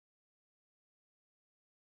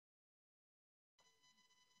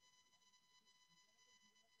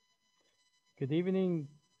Good evening,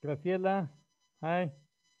 Graciela. Hi.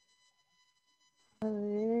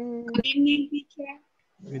 Good evening, teacher.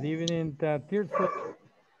 Good evening, Tirso.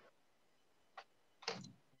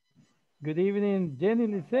 Good evening, Jenny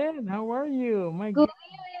Lisset. How are you? My Good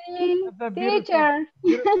goodness, evening, that's a beautiful, teacher.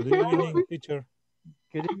 beautiful Good smile. evening, teacher.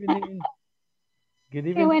 Good evening. Good Qué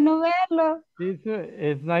evening, bueno verlo. Tirso.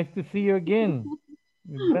 It's nice to see you again.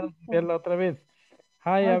 Bueno verla otra vez.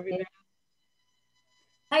 Hi, Okay. Abigail.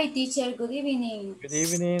 Hi, teacher. Good evening. Good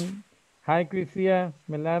evening. Hi, Crisia.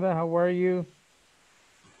 Melada, how are you?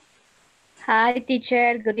 Hi,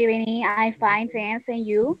 teacher. Good evening. I'm fine, thanks. And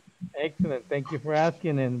you? Excellent. Thank you for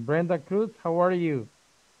asking. And Brenda Cruz, how are you?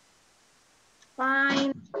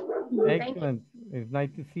 Fine. Thank you. Excellent. It's nice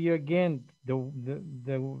to see you again.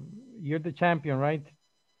 You're the champion, right?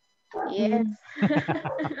 Yes.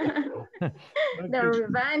 The Okay.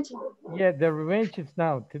 revenge. Yeah, the revenge is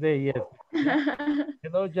now today. Yes.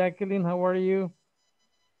 Hello, Jacqueline. How are you?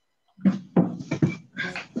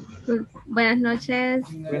 Buenas noches.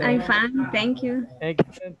 Buenas I'm noches. fine. Thank you.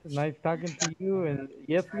 Excellent. Nice talking to you. And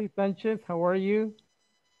Yesli Sanchez, how are you?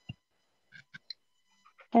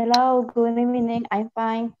 Hello, good evening. I'm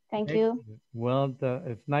fine. Thank you. Excellent. Well,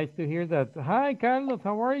 it's nice to hear that. Hi, Carlos.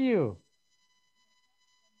 How are you?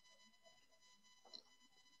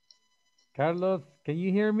 Carlos, can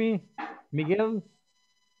you hear me? Miguel?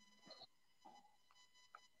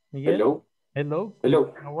 Miguel? Hello. Hello.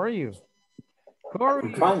 Hello. How are you? I'm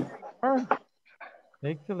Corey. fine.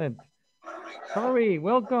 Excellent. Corey,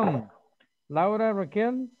 welcome. Laura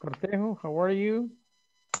Raquel Cortejo, how are you?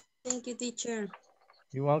 Thank you, teacher.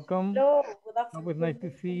 You're welcome. Hello, good Always afternoon. nice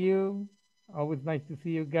to see you. Always nice to see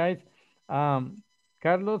you guys.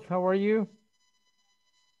 Carlos, how are you?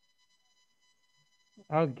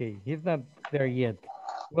 Okay, he's not there yet.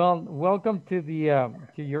 Well, welcome to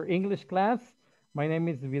to your English class. My name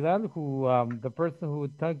is Vidal, who the person who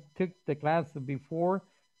took the class before,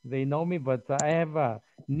 they know me, but I have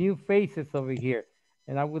new faces over here.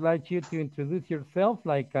 And I would like you to introduce yourself,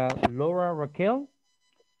 like Laura Raquel.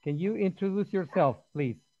 Can you introduce yourself,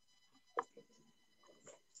 please?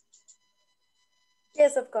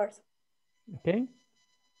 Yes, of course. Okay.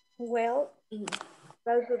 Well,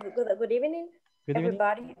 good evening, Good evening.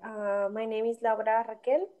 everybody. My name is Laura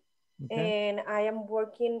Raquel, Okay. and I am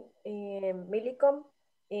working in Milicom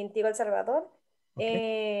in Tigo, El Salvador.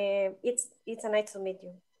 Okay. And it's a nice to meet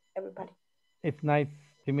you, everybody. It's nice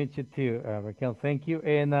to meet you too, Raquel. Thank you.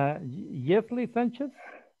 And Yesli Sanchez,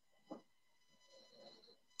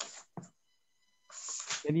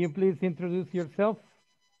 can you please introduce yourself?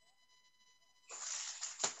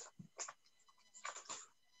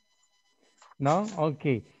 No?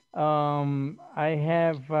 Okay. I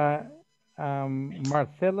have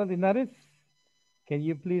Marcela Linares. Can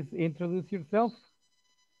you please introduce yourself?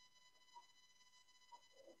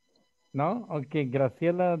 No? Okay.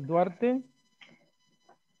 Graciela Duarte.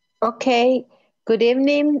 Okay. Good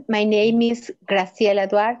evening. My name is Graciela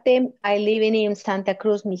Duarte. I live in Santa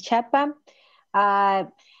Cruz, Michapa. Uh,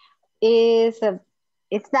 it's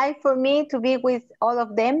nice for me to be with all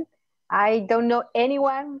of them. I don't know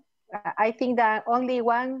anyone. I think that only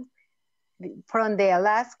one from the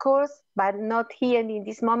last course, but not here in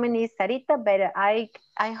this moment is Sarita, but I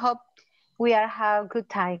hope we are have a good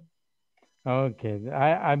time. Okay.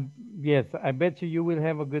 Yes, I bet you will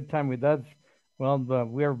have a good time with us. Well,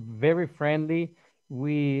 we're very friendly.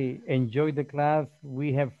 We enjoy the class.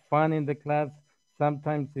 We have fun in the class.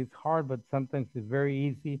 Sometimes it's hard, but sometimes it's very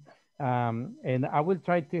easy. And I will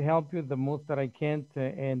try to help you the most that I can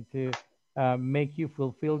and to make you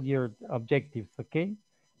fulfill your objectives, okay?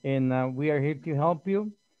 And we are here to help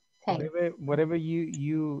you. Thanks. Whatever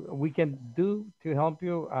we can do to help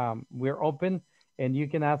you, we're open and you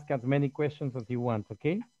can ask as many questions as you want,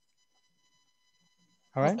 okay?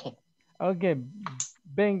 All right? Okay. Okay.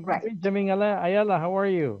 Right. Benjamin Ayala, how are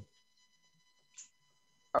you?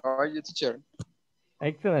 How are you, teacher?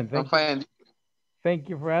 Excellent. I'm Thank you. fine. Thank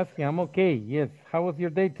you for asking. I'm okay. Yes. How was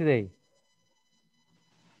your day today?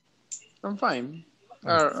 I'm fine.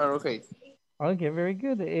 Okay. Are okay. Okay, very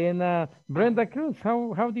good. And Brenda Cruz,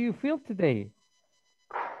 how do you feel today?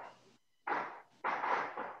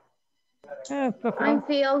 I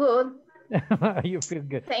feel good. You feel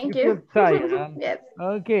good. Thank You feel you. tired, huh? Yes.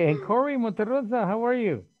 Okay. And Corey Monterrosa, how are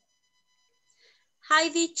you? Hi,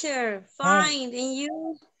 teacher. Hi. Fine. And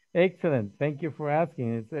you? Excellent. Thank you for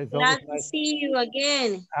asking. It's always Glad to nice. see you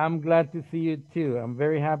again. I'm glad to see you too. I'm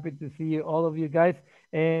very happy to see you, all of you guys.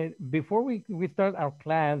 And before we start our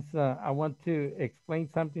class, I want to explain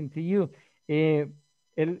something to you.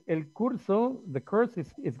 El curso, the course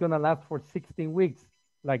is going to last for 16 weeks,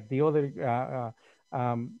 like the other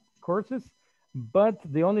courses. But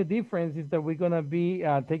the only difference is that we're going to be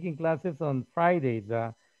taking classes on Fridays.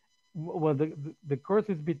 Well, the course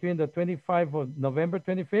is between the 25th of November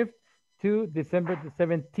 25th to December the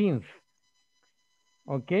 17th.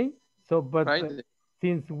 Okay, so but Friday.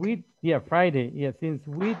 since we, yeah, Friday, yeah, since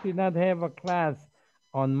we did not have a class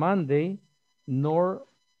on Monday nor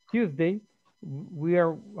Tuesday,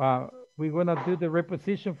 we're gonna do the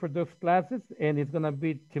reposition for those classes, and it's gonna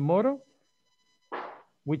be tomorrow,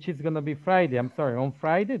 which is gonna be Friday. I'm sorry, on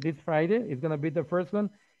Friday, this Friday is gonna be the first one,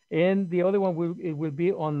 and the other one will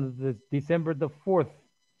be on the December the 4th.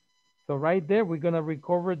 So right there, we're gonna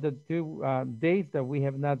recover the 2 days that we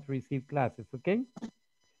have not received classes. Okay.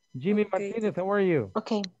 Jimmy Martinez, how are you?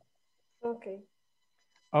 Okay. Okay.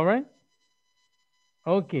 All right.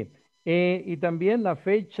 Ok. Y también la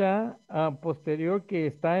fecha posterior que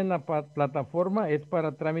está en la plataforma es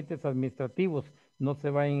para trámites administrativos. No se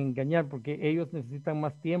vayan a engañar porque ellos necesitan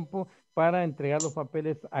más tiempo para entregar los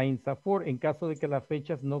papeles a INSAFORP en caso de que las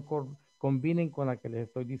fechas no combinen con la que les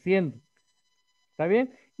estoy diciendo. ¿Está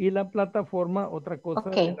bien? Y la plataforma, otra cosa,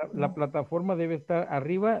 Okay. la plataforma debe estar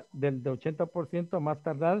arriba del 80% a más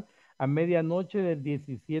tardar a medianoche del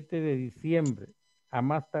 17 de diciembre, a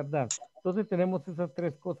más tardar. Entonces tenemos esas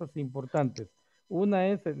 3 cosas importantes. Una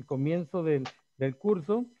es el comienzo del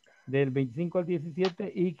curso del 25 al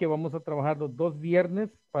 17 y que vamos a trabajar los 2 viernes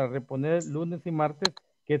para reponer lunes y martes,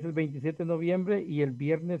 que es el 27 de noviembre y el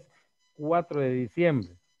viernes 4 de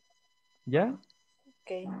diciembre. ¿Ya?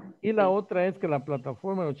 Okay. Y la otra es que la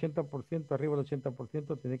plataforma, el 80%, arriba del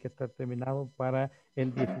 80%, tiene que estar terminado para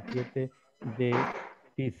el 17 de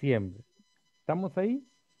diciembre. ¿Estamos ahí?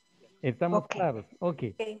 ¿Estamos claros?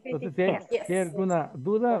 Ok. Entonces, si hay alguna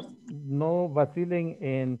duda, no vacilen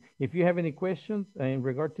en, if you have any questions in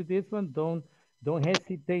regard to this one, don't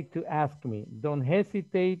hesitate to ask me. Don't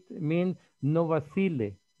hesitate means no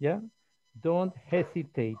vacile, ¿ya? Don't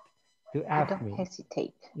hesitate to ask me. Don't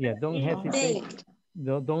hesitate. Yeah, don't hesitate.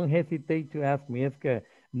 Don't hesitate to ask me. Es que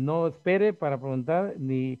no espere para preguntar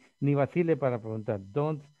ni vacile para preguntar.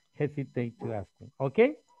 Don't hesitate to ask me. ¿Ok?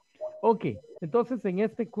 Ok. Entonces, en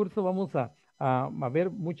este curso vamos a ver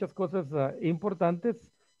muchas cosas importantes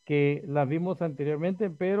que las vimos anteriormente,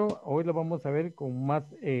 pero hoy lo vamos a ver con más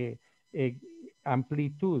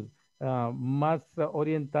amplitud, más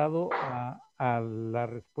orientado a la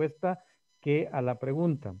respuesta que a la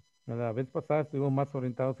pregunta. La vez pasada estuvimos más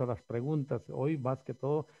orientados a las preguntas, hoy más que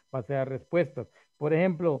todo va a ser a respuestas. Por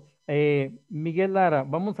ejemplo, Miguel Lara,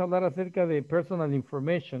 vamos a hablar acerca de personal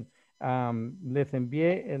information. Les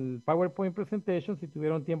envié el PowerPoint presentation, si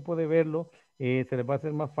tuvieron tiempo de verlo, se les va a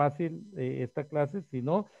hacer más fácil esta clase, si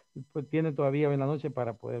no, pues tienen todavía en la noche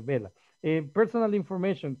para poder verla. Personal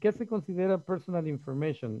information, ¿qué se considera personal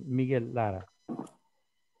information, Miguel Lara?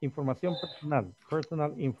 Información personal,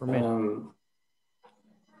 personal information.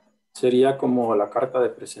 Sería como la carta de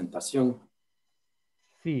presentación.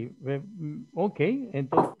 Sí, ok.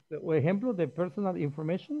 Entonces, ejemplo de personal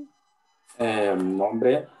information.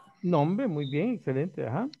 Nombre. Nombre, muy bien, excelente.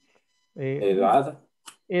 Ajá. Edad.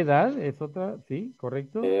 Edad es otra, sí,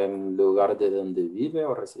 correcto. Lugar de donde vive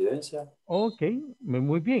o residencia. Ok,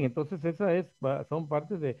 muy bien. Entonces, son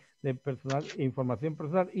partes de personal, información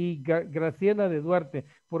personal. Y Graciela de Duarte,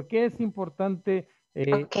 ¿por qué es importante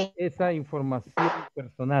esa información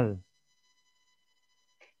personal?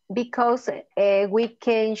 Because we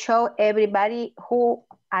can show everybody who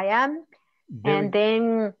I am, and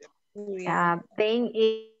then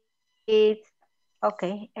it's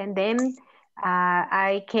okay, and then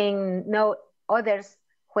I can know others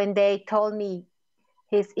when they told me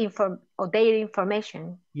their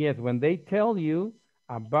information. Yes, when they tell you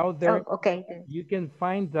about their, you can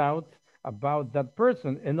find out about that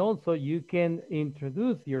person, and also you can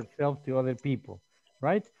introduce yourself to other people,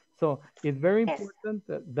 right? So it's very important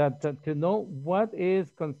that to know what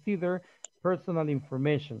is considered personal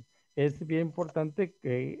information. Es bien importante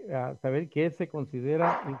saber qué se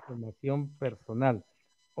considera información personal.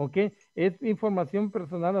 ¿Ok? Es información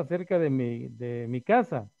personal acerca de mi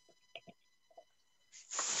casa.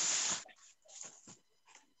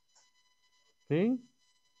 ¿Sí?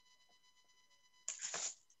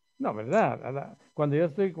 No, ¿verdad? Cuando yo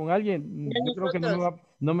estoy con alguien, yo creo que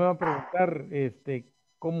no me va a preguntar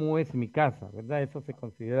cómo es mi casa, ¿verdad? Eso se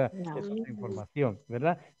considera información,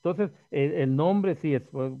 ¿verdad? Entonces, el nombre sí es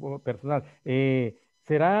personal.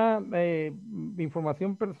 ¿Será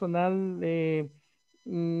información personal el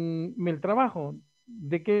trabajo?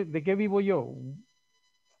 ¿De qué vivo yo?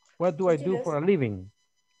 What do I do for a living?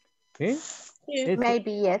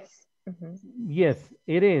 Maybe yes. Yes,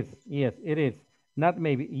 it is. Yes, it is. Not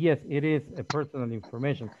maybe. Yes, it is a personal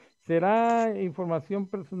information. ¿será información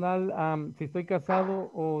personal si estoy casado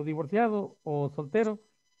o divorciado o soltero?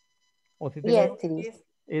 O si tengo Yes, it is.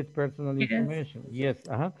 es personal information. Yes,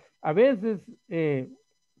 ajá. A veces,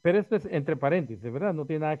 pero esto es entre paréntesis, ¿verdad? No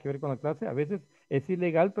tiene nada que ver con la clase. A veces es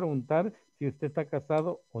ilegal preguntar si usted está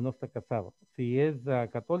casado o no está casado, si es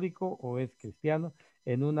católico o es cristiano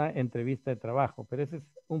en una entrevista de trabajo. Pero ese es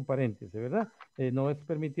un paréntesis, ¿verdad? No es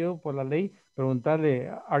permitido por la ley preguntarle,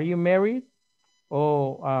 ¿Are you married?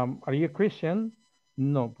 O ¿Are you Christian?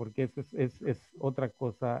 No, porque eso es otra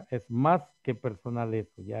cosa, es más que personal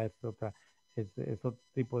eso, ya es otra, es otro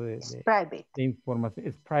tipo Private. de información,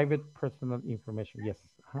 es private personal information, yes.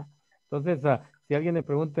 Ajá. Entonces, si alguien le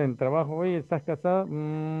pregunta en el trabajo, oye, ¿estás casado?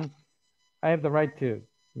 I have the right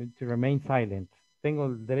to remain silent. Tengo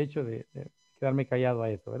el derecho de quedarme callado a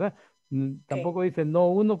eso, ¿verdad? Tampoco dice no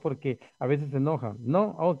uno porque a veces se enojan.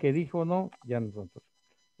 No, que dijo no, ya nosotros.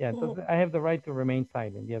 Yeah, entonces I have the right to remain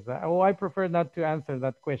silent. Yes. I prefer not to answer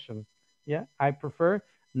that question. Yeah, I prefer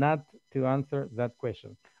not to answer that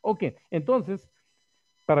question. Ok, entonces,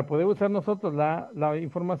 para poder usar nosotros la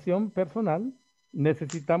información personal,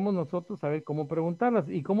 necesitamos nosotros saber cómo preguntarlas.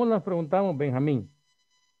 ¿Y cómo las preguntamos, Benjamín?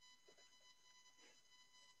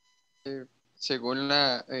 Según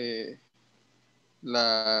la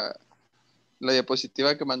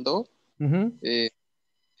diapositiva que mandó,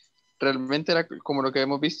 realmente era como lo que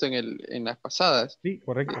hemos visto en las pasadas. Sí,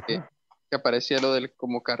 correcto. Que aparecía lo del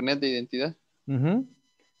como carnet de identidad.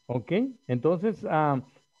 Ok, entonces,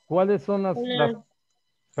 ¿cuáles son las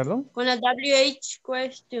perdón? Con la WH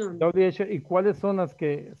question. WH, ¿y cuáles son las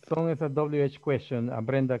que son esas WH question, a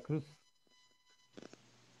Brenda Cruz?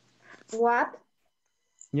 What?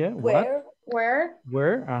 Yeah, what? Where?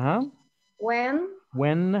 Where, ajá. When?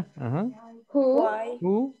 Ajá. Who? Why?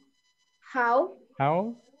 Who? How?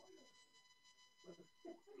 How?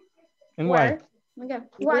 And why? Okay.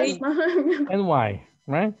 Why? And why,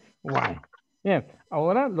 right? Why? Bien,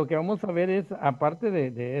 ahora lo que vamos a ver es, aparte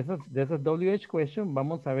de esas WH question,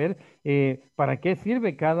 vamos a ver para qué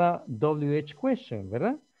sirve cada WH question,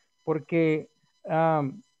 ¿verdad? Porque,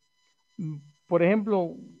 por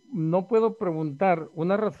ejemplo, no puedo preguntar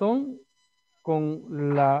una razón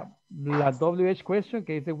con la WH question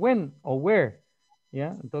que dice when o where,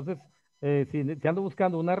 ¿ya? Entonces, si ando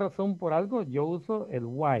buscando una razón por algo, yo uso el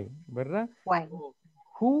why, ¿verdad? Why?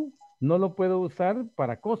 Who no lo puedo usar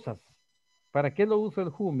para cosas. ¿Para qué lo uso el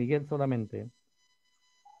who, Miguel, solamente?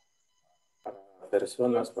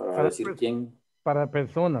 Personas, para decir quién. Para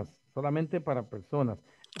personas, solamente para personas.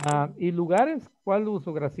 ¿Y lugares? ¿Cuál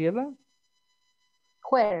uso, Graciela?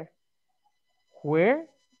 Where? Where,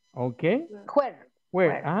 ok.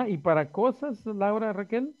 Where? ¿Y para cosas, Laura,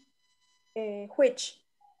 Raquel? Which?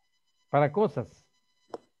 Para cosas.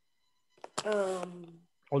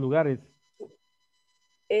 O lugares.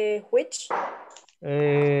 Which?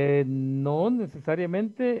 No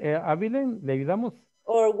necesariamente. Avilen, le ayudamos.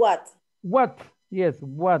 Or what? What? Yes,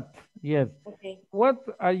 what? Yes. Okay. What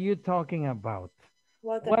are you talking about?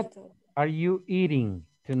 What are you eating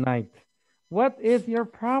tonight? What is your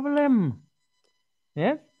problem?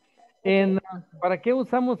 Yes. Okay. ¿Para qué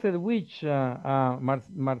usamos el which,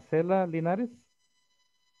 Marcela Linares?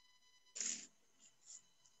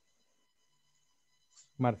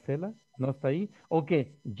 Marcela, ¿no está ahí? Ok,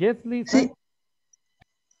 Jesly. Sí.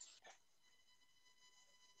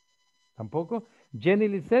 Tampoco. Jenny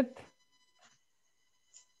Lisette.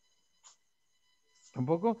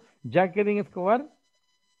 Tampoco. Jacqueline Escobar.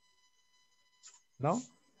 ¿No?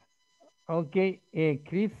 Ok,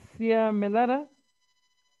 Crisia Melara.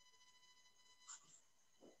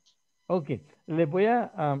 Ok, les voy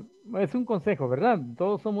es un consejo, ¿verdad?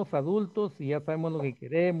 Todos somos adultos y ya sabemos lo que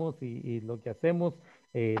queremos y lo que hacemos.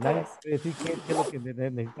 Nadie puede decir qué es lo que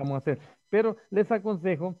necesitamos hacer. Pero les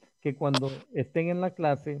aconsejo que cuando estén en la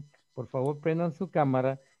clase, por favor prendan su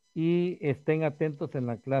cámara y estén atentos en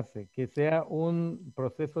la clase. Que sea un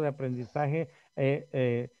proceso de aprendizaje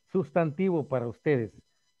sustantivo para ustedes.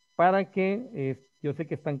 Para que, yo sé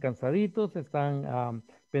que están cansaditos, están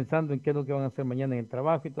pensando en qué es lo que van a hacer mañana en el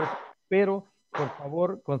trabajo y todo eso, pero por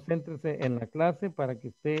favor concéntrese en la clase para que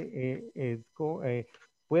usted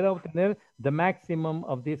pueda obtener the maximum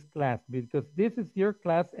of this class, because this is your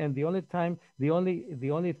class and the only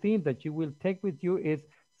thing that you will take with you is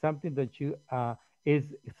something that you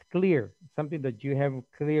is clear, something that you have a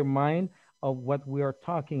clear mind of what we are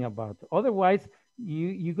talking about. Otherwise,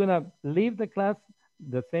 you're gonna leave the class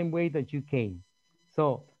the same way that you came.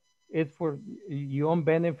 So it's for your own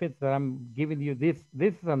benefits that I'm giving you this.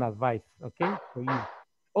 This is an advice, okay? For you.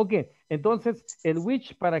 Ok, entonces, el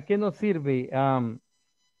which, ¿para qué nos sirve?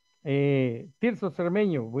 Tirso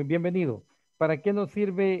Cermeño, muy bienvenido. ¿para qué nos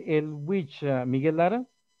sirve el which, Miguel Lara?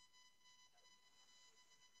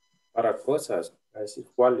 Para cosas, a decir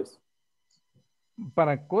cuáles.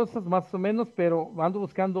 Para cosas más o menos, pero ando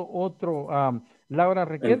buscando otro. Laura En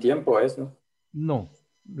Raquel. tiempo es, ¿no? No.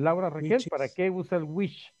 Laura Raquel, Which ¿para is- qué usa el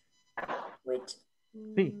which? Which,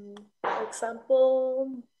 Sí. for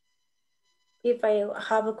example, if I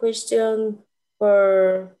have a question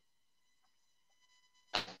for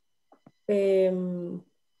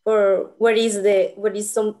what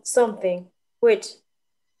is something, which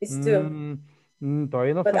is two.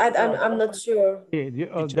 Todavía no But está claro. I'm not sure.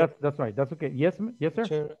 That's right. That's okay. Yes, yes, sir.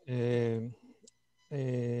 Teacher,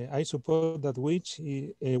 I suppose that which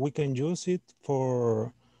we can use it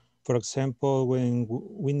for example, when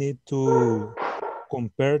we need to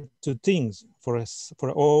compare two things, or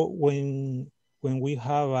when we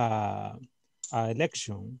have a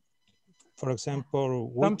election, for example,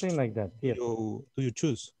 which Something like that. Yes. do you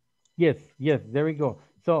choose? Yes, yes, there we go.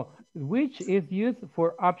 So which is used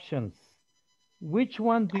for options. Which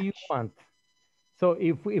one do you want? So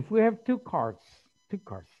if we have two cars,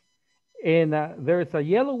 and there's a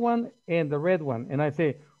yellow one and the red one, and I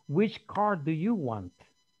say, which car do you want?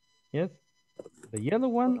 Yes, the yellow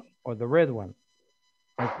one or the red one?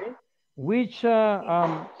 Okay. Which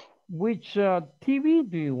TV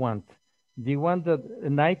do you want? Do you want the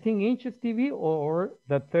 19 inches TV or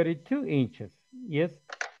the 32 inches? Yes.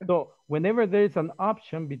 So whenever there is an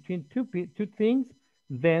option between two things,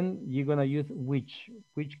 then you're gonna use which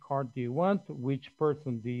card do you want? Which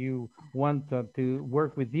person do you want to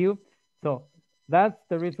work with you? So that's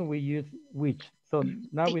the reason we use which. So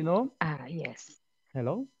now we know. Yes.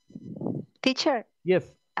 Hello. Teacher.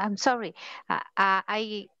 Yes. I'm sorry.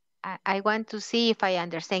 I want to see if I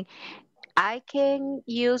understand. I can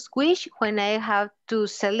use which when I have to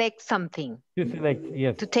select something. To select,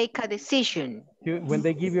 yes. To take a decision. When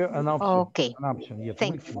they give you an option. Okay. An option, yes.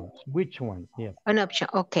 Thanks. Which one? Yes. An option,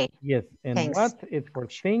 okay. Yes, and Thanks. what is for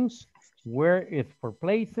things, where is for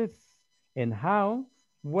places, and how.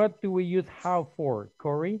 What do we use how for,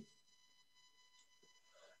 Corey?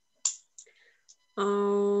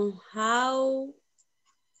 How.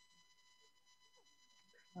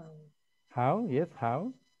 How, yes,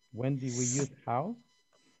 how. When do we use how?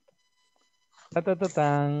 Ta, ta, ta,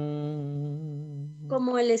 tan.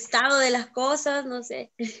 Como el estado de las cosas, no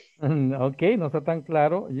sé. Ok, no está tan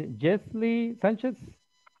claro. Jesly Sánchez.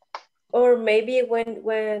 Or maybe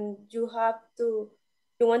when you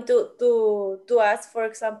want to ask, for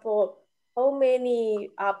example, how many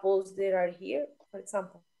apples there are here, for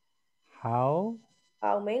example. How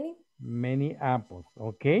many? Many apples.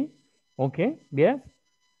 Okay. Okay, yes.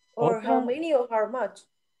 Or Otra. how many or how much?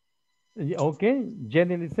 Okay,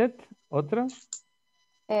 Jenny Lisette, otra.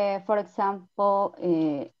 For example,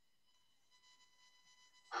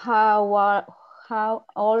 how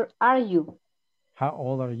old are you? How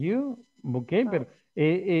old are you? Okay, pero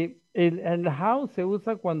el how se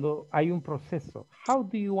usa cuando hay un proceso. How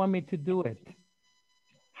do you want me to do it?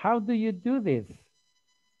 How do you do this?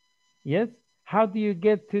 Yes. How do you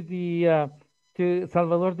get to the to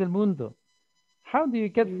Salvador del Mundo? How do you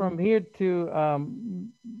get from here to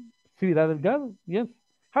Ciudad Delgado? Yes.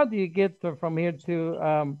 How do you get from here to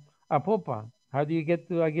Apopa? How do you get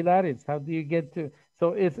to Aguilares? How do you get to?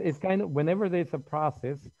 So it's kind of whenever there's a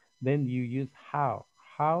process, then you use how.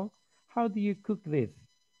 How do you cook this?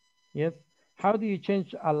 Yes. How do you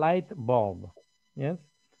change a light bulb? Yes.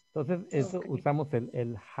 Entonces eso usamos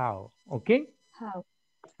el how. ¿Ok? How.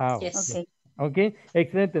 Yes. Okay. Ok,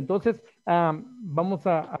 excelente. Entonces, vamos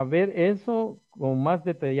a ver eso con más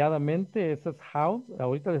detalladamente. Eso es how.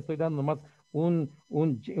 Ahorita le estoy dando más un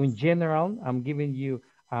general. I'm giving you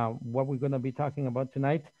what we're going to be talking about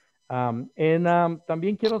tonight.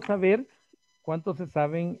 También quiero saber cuántos se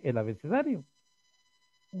saben el abecedario.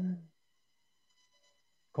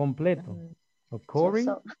 Completo. So, Corey,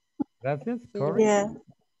 gracias. Corey. Yeah.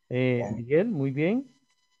 Miguel, muy bien.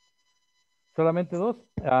 Solamente dos.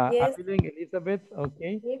 Yes. Elizabeth, ok.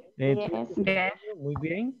 Yes. Muy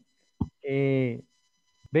bien.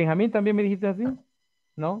 Benjamín, ¿también me dijiste así?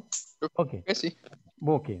 ¿No? Ok. Sí.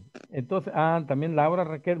 Ok. Entonces, también Laura,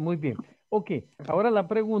 Raquel, muy bien. Ok. Ahora la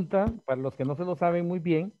pregunta, para los que no se lo saben muy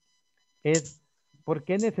bien, es ¿por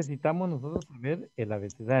qué necesitamos nosotros saber el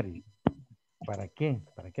abecedario? ¿Para qué?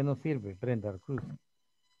 ¿Para qué nos sirve, Brenda Cruz?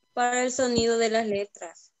 Para el sonido de las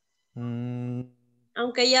letras.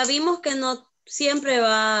 Aunque ya vimos que no siempre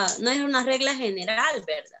no es una regla general,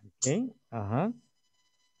 ¿verdad? Ok, ajá.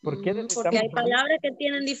 ¿Por qué necesitamos Porque hay saber? palabras que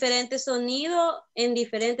tienen diferentes sonidos en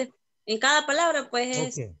diferentes En cada palabra, pues,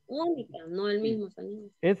 es Ok. única, no el mismo sonido.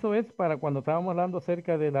 Eso es para cuando estábamos hablando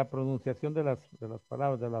acerca de la pronunciación de las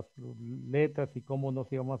palabras, de las letras y cómo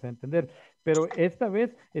nos íbamos a entender. Pero esta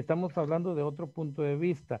vez estamos hablando de otro punto de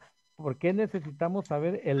vista. ¿Por qué necesitamos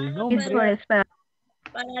saber el nombre? Para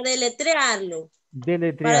deletrearlo. Para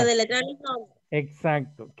Deletrear. deletrear el nombre.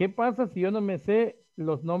 Exacto. ¿Qué pasa si yo no me sé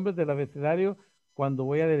los nombres del abecedario cuando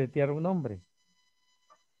voy a deletrear un nombre?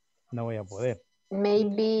 No voy a poder.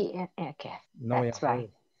 Maybe, okay, No voy a that's poder.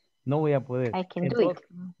 right. No voy a poder. I can do it.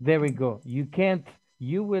 Entonces, there we go.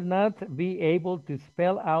 You will not be able to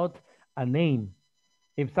spell out a name.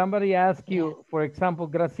 If somebody asks you, for example,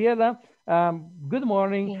 Graciela, good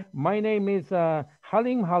morning. My name is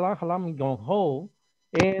Halim Halam Gongho.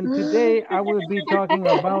 And today I will be talking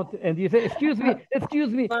about, and you say, excuse me,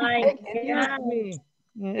 excuse me,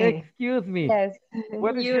 excuse me. Yes.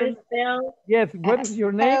 What is your, what is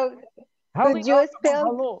your name? Could you spell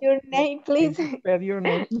Hello. your name, please? Can you spell your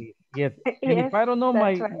name, please? Yes. And if I don't know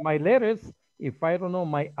my letters, if I don't know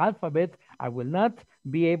my alphabet, I will not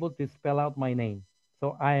be able to spell out my name.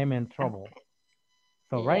 So I am in trouble.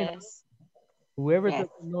 So right now, whoever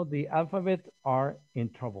doesn't know the alphabet are in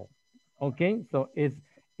trouble. Okay, so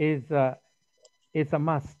it's a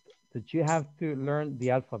must that you have to learn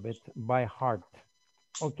the alphabet by heart.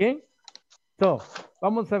 Okay, so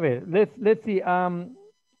vamos a ver. Let's see. I'm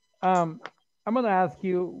gonna ask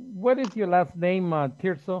you, what is your last name,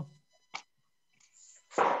 Tirso?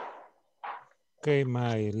 Okay,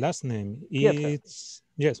 my last name is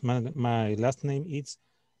my last name is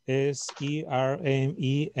Escribeno.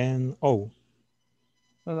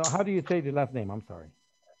 No, how do you say the last name? I'm sorry.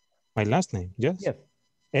 My last name, yes. Yes.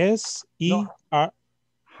 S-E-R.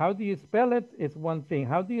 How do you spell it is one thing.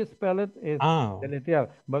 How do you spell it is deletrear.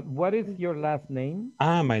 But what is your last name?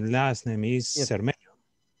 My last name is Cermeño.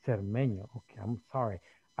 Cermeño. Okay, I'm sorry.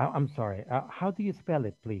 I'm sorry. How do you spell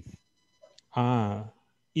it, please?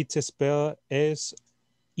 It's spelled S-E-R-M-E-N-O.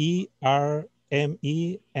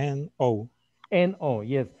 N-O,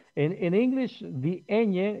 yes. In English, the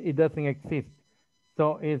N, it doesn't exist.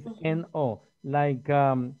 So it's N-O. Like,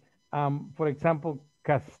 for example,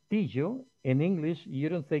 Castillo, in English, you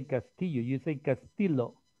don't say Castillo, you say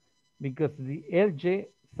Castillo, because the LJ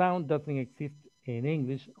sound doesn't exist in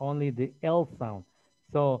English, only the L sound.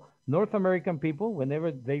 So North American people,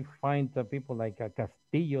 whenever they find people like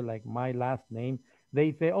Castillo, like my last name,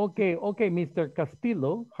 they say, okay, Mr.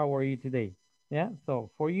 Castillo, how are you today? Yeah, so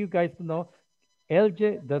for you guys to know,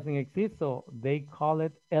 LJ doesn't exist, so they call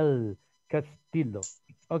it El Castillo.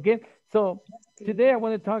 Okay, so today I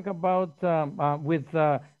want to talk about with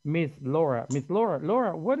Miss Laura. Miss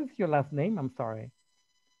Laura, what is your last name? I'm sorry.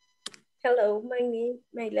 Hello,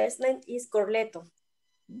 my last name is Corleto.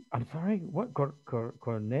 I'm sorry, what?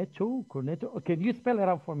 Corneto? Can you spell it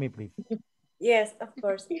out for me, please? Yes, of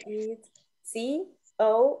course. It's C-O-R-L-E-T-O.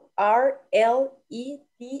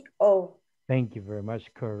 Thank you very much,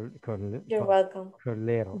 You're welcome.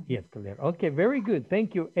 Corlero. Yes, Corlero. Okay, very good.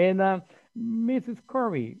 Thank you. And Mrs.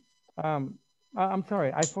 Corey, I'm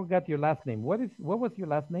sorry, I forgot your last name. What was your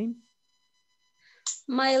last name?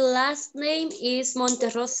 My last name is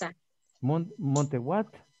Monterosa. Monte what?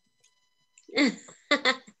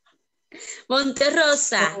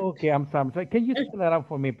 Monterosa. Oh, okay, I'm sorry. Can you spell that out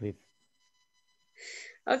for me, please?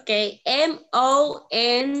 Okay, M-O-N-T-E-R-R-O-Z-A.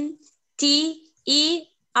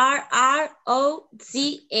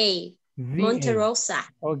 Monterosa.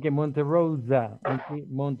 Okay, Monterosa. Okay,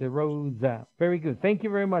 Monterosa. Very good. Thank you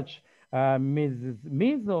very much, Miss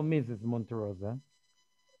or Mrs. Monterosa?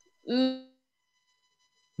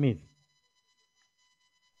 Miss.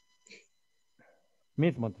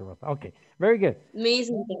 Miss Monterosa. Okay, very good. Miss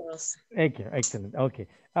Monterosa. Okay, excellent. Okay.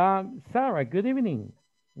 Sarah, good evening.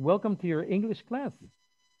 Welcome to your English class.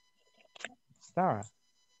 Sarah.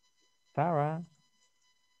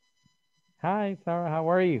 Hi, Sarah. How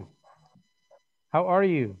are you?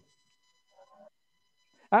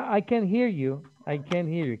 I can't hear you.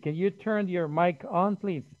 Can you turn your mic on,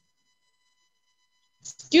 please?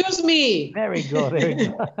 Excuse me. There we go.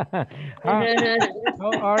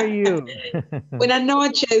 How are you? Buenas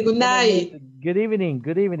noches. Good night. Good evening.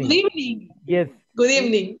 Good evening. Yes. Good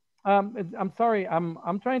evening. I'm sorry.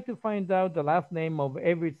 I'm trying to find out the last name of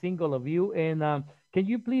every single of you. And can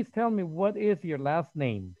you please tell me what is your last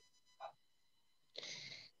name?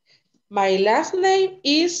 My last name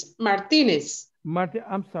is Martinez.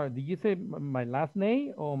 I'm sorry. Did you say my last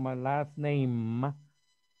name or my last name?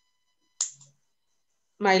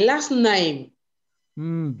 My last name.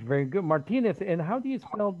 Very good. Martinez. And how do you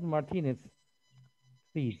spell Martinez,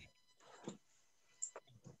 please?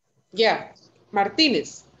 Yeah,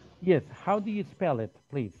 Martinez. Yes. How do you spell it,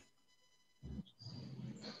 please?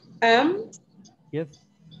 Yes.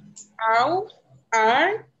 O,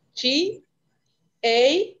 R, G,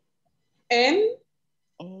 A, N,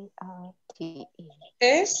 A-R-T-E.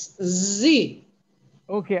 S, Z.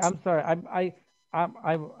 Okay, I'm sorry.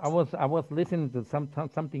 I was listening to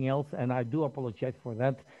something else, and I do apologize for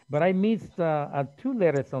that. But I missed 2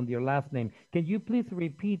 letters on your last name. Can you please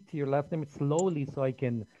repeat your last name slowly so I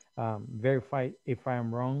can verify if I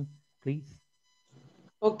am wrong, please?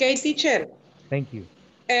 Okay, teacher. Thank you.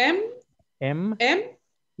 M, M. M,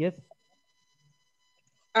 Yes.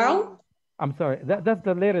 O, I'm sorry. That's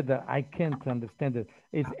the letter that I can't understand it.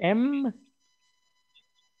 It's M.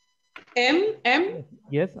 M, M,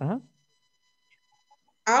 Yes. Uh-huh.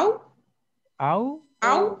 O, Ow.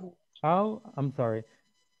 O, Ow. I'm sorry.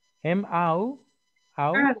 M. Ow.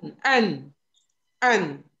 Ow. An.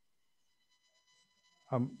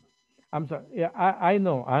 Um, I'm sorry. Yeah, I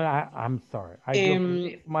know. I'm sorry. I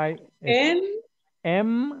do my N,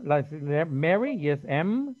 M, like Mary. Yes,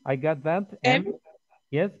 M. I got that. M. M,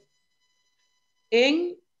 Yes.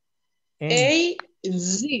 N, N. A,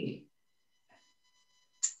 Z.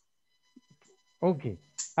 Okay.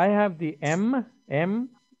 I have the M. M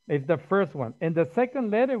is the first one. And the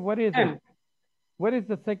second letter, what is M. it? What is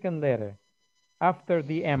the second letter after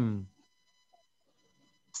the M?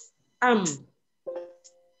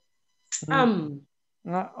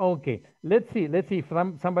 Okay, let's see if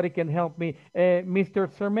somebody can help me. Mr.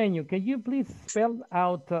 Cermeño, can you please spell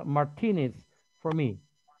out Martinez for me?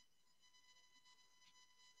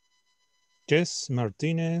 Yes,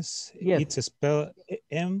 Martinez. Yes. It's spelled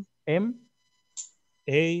M. M.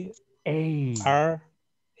 A. A. R.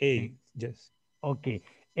 A. Yes. Okay.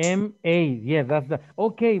 M-A. Yeah, that's the.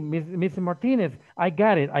 Okay, Miss Martinez, I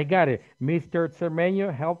got it. Mr.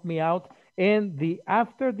 Cermeño, help me out. And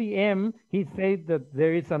after the M, he said that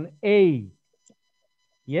there is an A.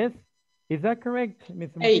 Yes? Is that correct,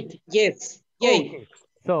 Ms. Martinez? Yes. Okay.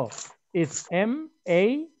 So it's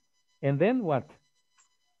M-A, and then what?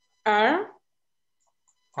 R.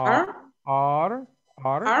 Okay.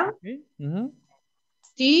 Mm-hmm.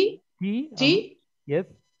 T. T. Yes.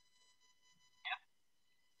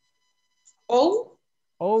 O.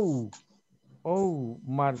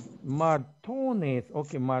 Martones.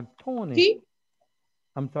 Okay, Martones. T.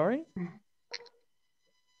 I'm sorry?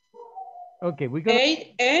 Okay, we're gonna...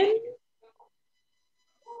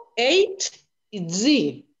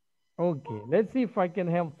 8Z. Okay, let's see if I can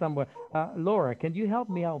help someone. Laura, can you help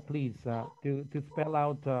me out, please, to spell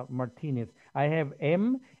out Martinez? I have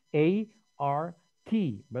M-A-R-T,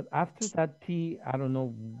 but after that T, I don't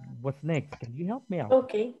know what's next. Can you help me out?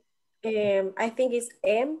 Okay. I think it's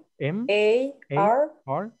M-A-R-T.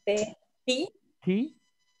 T.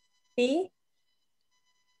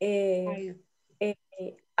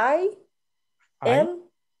 I-M-E-Z.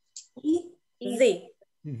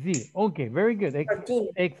 Z. Okay, very good.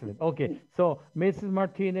 Excellent. Okay, so Mrs.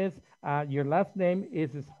 Martinez, your last name is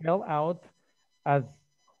spelled out as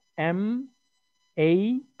Z.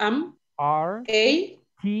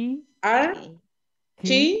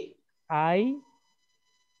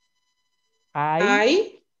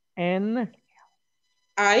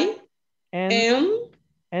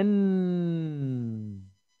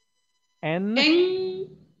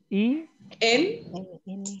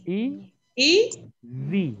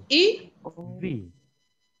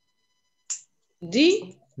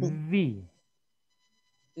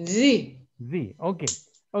 Okay.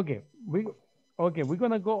 We're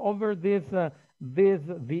gonna go over the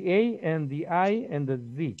A and the I and the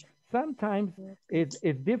Z. Sometimes it's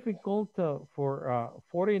difficult for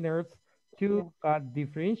foreigners to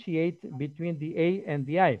differentiate between the A and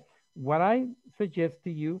the I. What I suggest to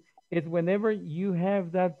you is whenever you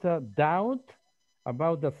have that doubt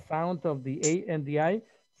about the sound of the A and the I,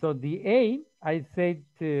 so the A, I say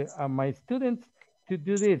to my students to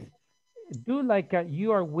do this. Do like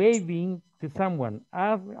you are waving to someone.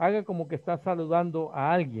 Haga como que está saludando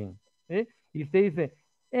a alguien. ¿Eh? Y usted dice,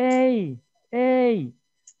 hey, hey.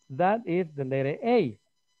 That is the letter A.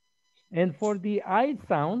 And for the I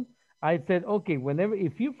sound, I said, okay,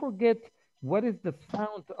 if you forget what is the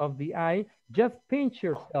sound of the I, just pinch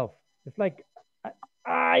yourself. It's like,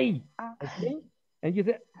 I. Okay? And you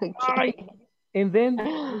say, I. And then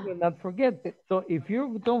you will not forget. So if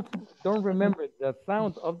you don't remember the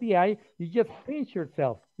sound of the I, you just pinch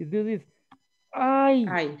yourself. You do this,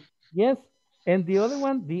 I. Yes. And the other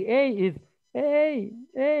one, the A is, hey,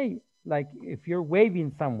 hey. Like if you're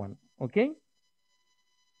waving someone. Okay?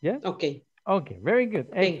 Yeah? Okay. Okay, very good.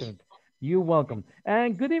 Excellent. You're welcome.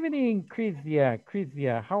 And good evening, Chrisia.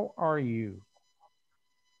 Chrisia, how are you?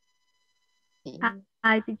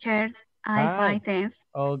 Hi, teacher. I'm fine, thanks.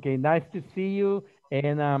 Okay, nice to see you.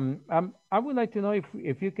 And I would like to know if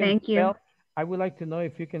you can Thank you. spell, I would like to know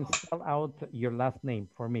if you can spell out your last name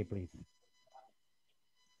for me, please.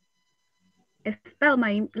 Spell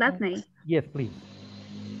my last name. Yes, please.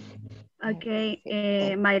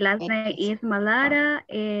 Okay, my last name is Malara,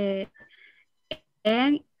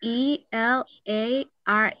 N-E-L-A-R-A.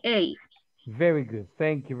 Very good.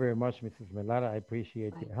 Thank you very much, Mrs. Melara. I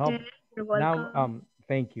appreciate your help. Okay, you're welcome. Now,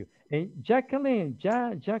 thank you. And Jacqueline,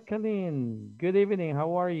 Jacqueline, good evening.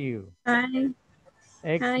 How are you? Hi.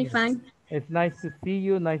 Excellent. Hi, fine. It's nice to see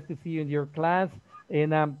you. Nice to see you in your class.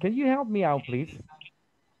 And can you help me out, please?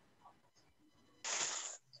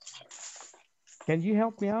 Can you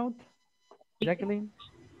help me out, Jacqueline?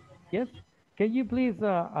 Yes. Can you please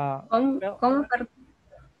I'm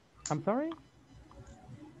sorry?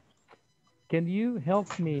 Can you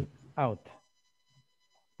help me out?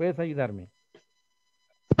 ¿Puedes ayudarme?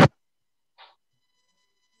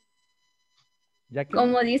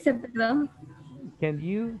 Jacqueline? ¿Cómo dice, perdón? Can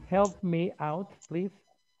you help me out, please?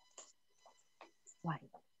 Why?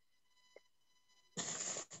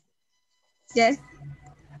 Yes.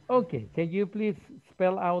 Okay, can you please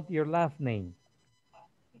spell out your last name?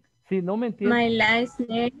 Si no me entiendes. My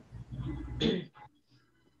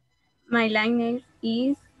last name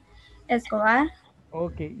is Escobar.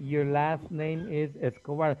 Okay, your last name is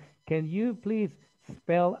Escobar. Can you please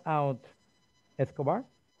spell out Escobar?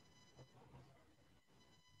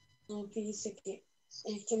 E-S-C-O-B-A-R.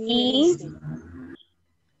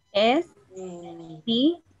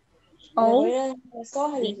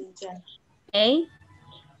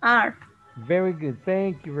 Very good.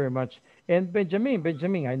 Thank you very much. And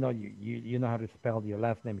Benjamin, I know you know how to spell your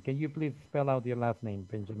last name. Can you please spell out your last name,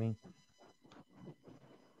 Benjamin?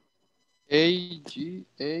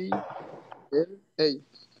 A-G-A-L-A.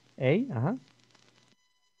 A,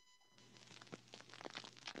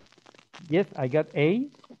 Yes, I got A.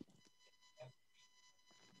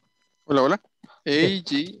 Hola, hola.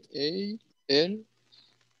 A-G-A-L.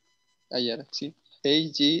 Ayer, sí.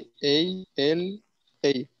 A-G-A-L-A.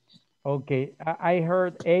 Okay, I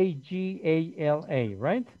heard A-G-A-L-A,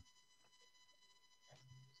 right?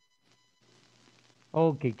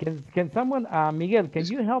 Okay, can someone, Miguel, can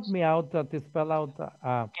you help me out to spell out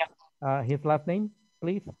his last name,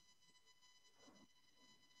 please?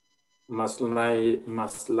 My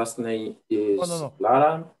last name is No.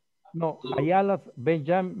 Lara. No, Ayala's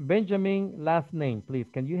Benjamin last name, please.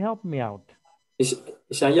 Can you help me out? It's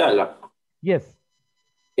Ayala. Yes.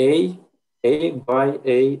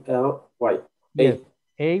 A-Y-A-L-Y. Yes,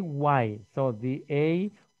 A-Y. So the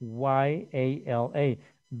A-Y-A-L-A.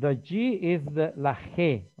 The G is the la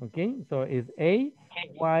G, okay? So it's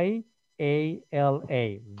A-Y-A-L-A.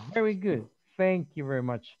 Very good. Thank you very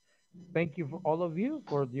much. Thank you for all of you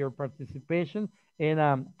for your participation. And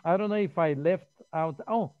I don't know if I left out.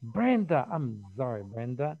 Oh, Brenda. I'm sorry,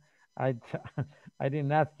 Brenda. I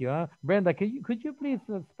didn't ask you. Huh? Brenda, could you please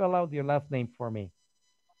spell out your last name for me?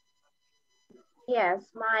 Yes,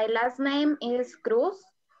 my last name is Cruz.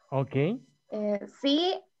 Okay.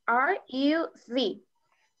 C-R-U-Z.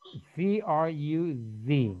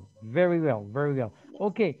 C-R-U-Z. Very well, very well.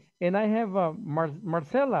 Okay, and I have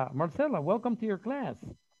Marcela. Marcela, welcome to your class.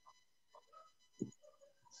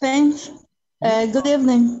 Thanks. Good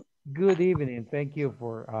evening. Good evening. Thank you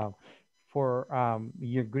for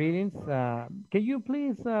your greetings. Can you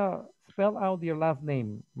please spell out your last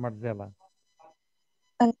name, Marcela?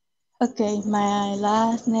 Okay, my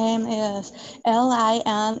last name is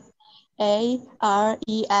L-I-N-A-R-E-S.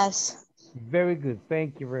 Very good.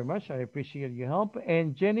 Thank you very much. I appreciate your help.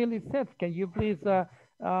 And Jenny Lisette, can you please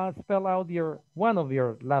spell out one of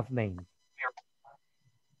your last names?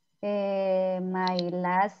 My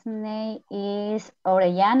last name is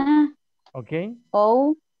Orellana. Okay.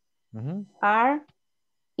 O-R-E-L-A-M-A.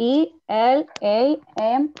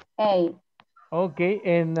 Okay,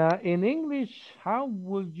 and in English, how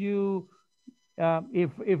would you,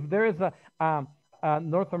 if there is a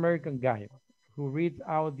North American guy who reads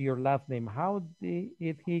out your last name, how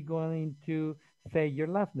is he going to say your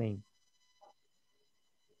last name?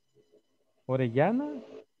 Orellana?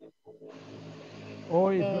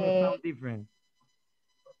 Or is it going to sound different?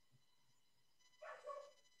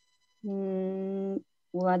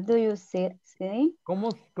 What do you say?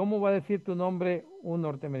 ¿Cómo va a decir tu nombre un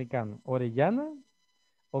norteamericano? ¿Orellana?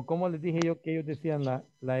 ¿O cómo les dije yo que ellos decían la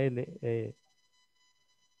L,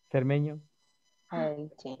 Cermeño? ¿Ah?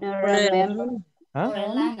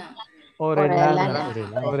 Orellana,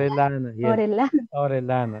 yes.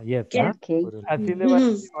 Orellana, yes. Okay. Así le va a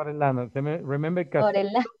decir Orellana. Remember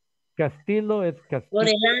Castillo es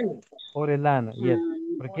Castillo. Orellana, yes.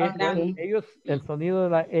 Porque Okay. ellos el sonido de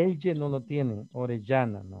la L no lo tienen.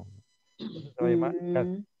 Orellana, no. Entonces se va a llamar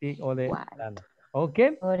Orellana.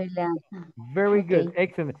 Okay? Orellana. Very good. Okay.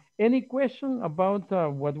 Excellent. Any question about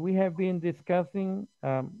what we have been discussing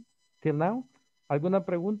till now? ¿Alguna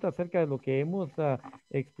pregunta acerca de lo que hemos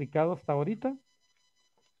explicado hasta ahorita?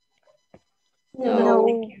 No.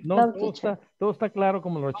 No, teacher. todo está claro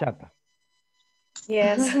como la horchata.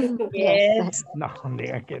 Yes. Yes. No,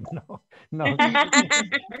 diga que no. No,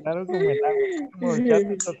 claro como el agua. Como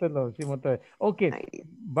horchata, entonces lo decimos otra vez. Ok,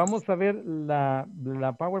 vamos a ver la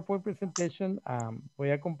PowerPoint presentation.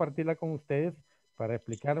 Voy a compartirla con ustedes para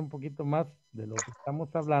explicar un poquito más de lo que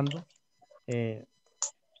estamos hablando.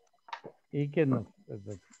 Y que no.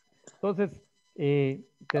 Entonces,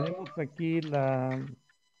 tenemos aquí la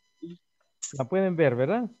pueden ver,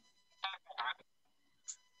 ¿verdad?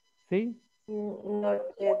 ¿Sí? Not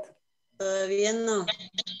yet. Todavía no.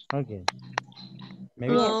 Ok.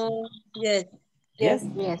 No, yes. Yes.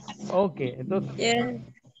 Yes. Ok, entonces, Yes.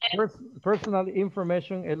 personal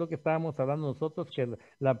information es lo que estábamos hablando nosotros, que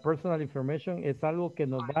la personal information es algo que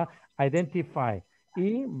nos va a identify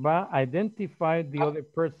y va a identify the other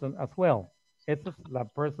person as well. Esa es la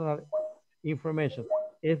personal information.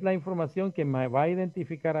 Es la información que me va a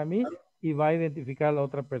identificar a mí y va a identificar a la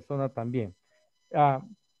otra persona también.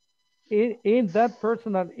 In that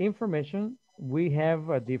personal information, we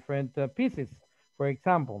have different pieces. For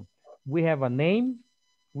example, we have a name,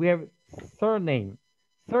 we have surname.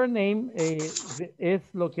 Surname es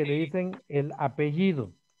lo que le dicen el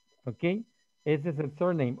apellido, ¿ok? Ese es el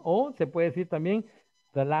surname. O se puede decir también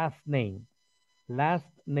the last name. Last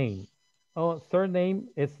name. O surname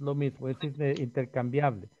es lo mismo, es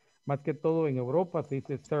intercambiable. Más que todo en Europa se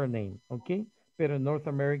dice surname, ¿ok? Pero en North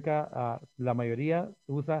America la mayoría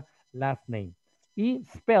usa last name. Y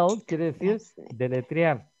spell quiere decir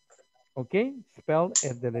deletrear, ¿ok? Spell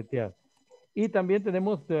es deletrear. Y también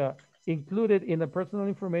tenemos included in the personal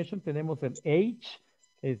information, tenemos el age.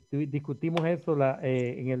 Discutimos eso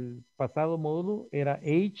en el pasado módulo, era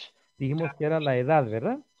age, dijimos que era la edad,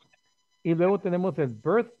 ¿verdad? Y luego tenemos el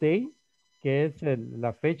birthday, que es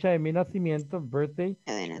la fecha de mi nacimiento, birthday.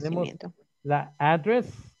 Tenemos la address,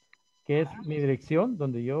 que es mi dirección,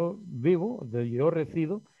 donde yo vivo, donde yo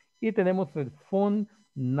resido. Y tenemos el phone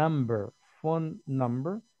number.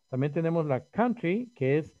 También tenemos la country,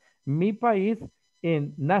 que es mi país,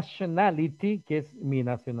 en nationality, que es mi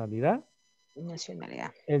nacionalidad.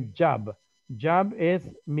 El job. Job es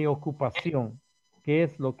mi ocupación, que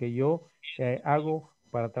es lo que yo hago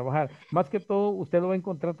para trabajar. Más que todo, usted lo va a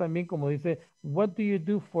encontrar también como dice, what do you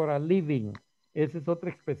do for a living? Esa es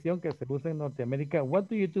otra expresión que se usa en Norteamérica. What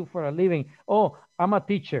do you do for a living? Oh, I'm a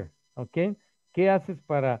teacher. ¿Ok? ¿Qué haces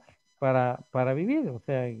para vivir? O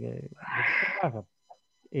sea, ¿de qué trabajas?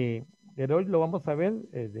 Pero hoy lo vamos a ver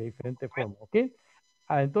de diferente forma. ¿Ok?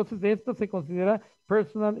 Entonces, esto se considera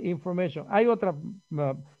personal information. Hay otra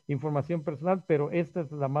información personal, pero esta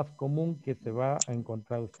es la más común que se va a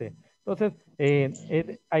encontrar usted. Entonces,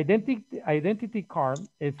 identity card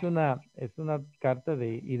es una carta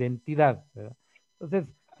de identidad, ¿verdad? Entonces,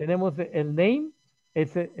 tenemos el name,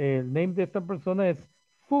 el name de esta persona es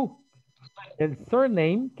Fu. El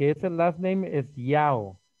surname, que es el last name, es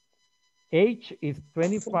Yao. Age is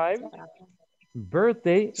 25.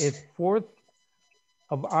 Birthday is 4th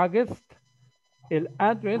of August. El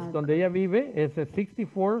address donde ella vive es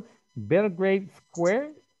 64 Belgrade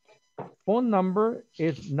Square. Phone number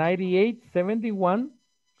is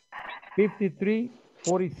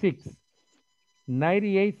 9871-5346.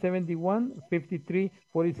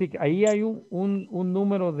 9871-5346. Ahí hay un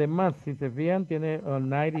número de más. Si se fijan, tiene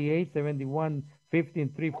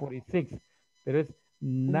 9871-15346. Pero es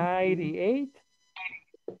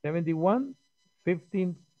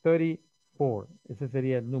 9871-1534. Ese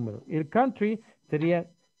sería el número. El country sería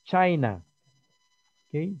China.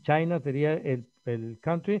 Okay. China sería el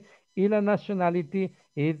country. Y la nationality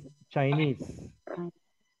es Chinese.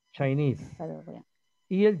 Chinese.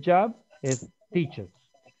 Y el job es teacher.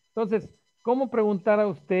 Entonces, ¿cómo preguntar a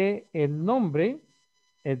usted el nombre?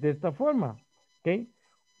 Es de esta forma. Okay.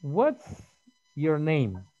 What's your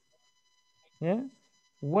name? Yeah.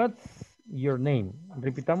 What's your name?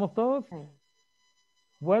 Repitamos todos.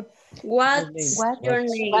 What's your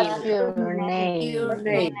name?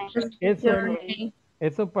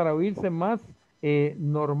 Eso para oírse más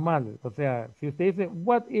normal. O sea, si usted dice,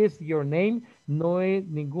 what is your name? No hay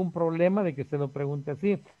ningún problema de que usted lo pregunte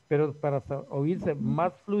así, pero para oírse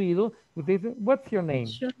más fluido, usted dice, what's your name?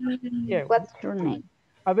 Yeah. What's your name?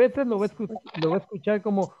 A veces lo va a escuchar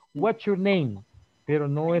como, what's your name? Pero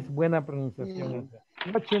no es buena pronunciación.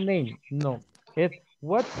 What's your name? No, es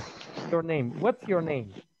What's your name? What's your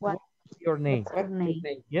name? What? What's your name? What's your name?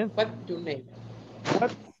 Yes. What's your name?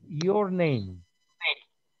 What's your name?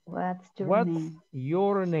 What's your What's name?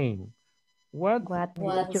 your name? What's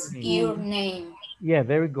What's your name? Yeah,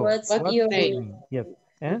 there we go. What's your name? Yes.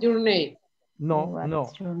 What's your name? No, What's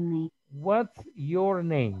no. your name? What's your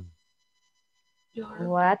name?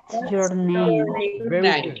 What's your name? Very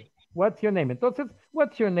Right. good. What's your name? Entonces,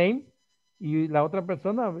 what's your name? Y la otra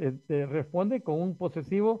persona responde con un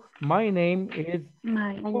posesivo. My name is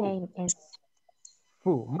My name is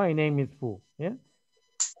Fu. My name is Fu. Yeah?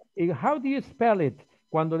 Y how do you spell it?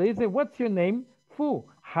 Cuando le dice, what's your name? Fu.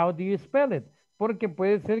 How do you spell it? Porque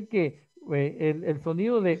puede ser que el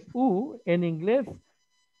sonido de U en inglés,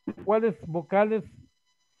 ¿cuáles vocales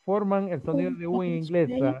forman el sonido de U en inglés,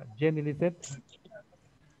 Jenny Lisette?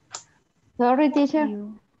 Sorry, teacher.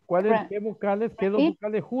 ¿Qué dos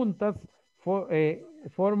vocales juntas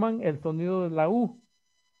forman el sonido de la U?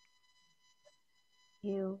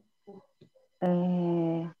 El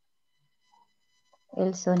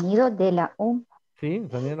sonido de la U. Sí, el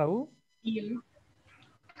sonido de la U.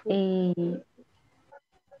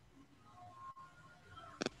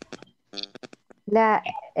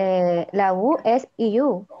 La U es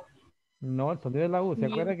IU. No, el sonido de la U. ¿Se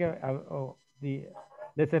acuerda que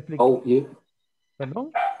les expliqué? Oh, you.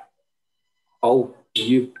 ¿Perdón? Oh,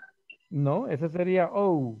 you. No, ese sería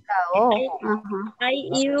O. La O. I,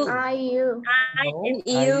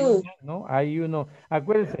 you. No.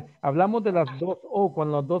 Acuérdense, hablamos de las dos O.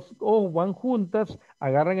 Cuando las dos O van juntas,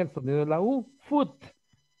 agarran el sonido de la U. Foot.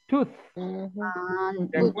 Tooth.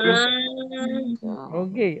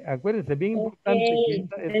 Ok, acuérdense, bien importante.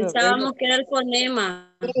 Pensábamos que era el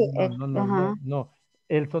fonema. No.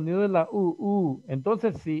 El sonido de la U.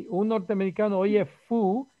 Entonces, si un norteamericano oye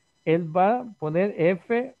fu, él va a poner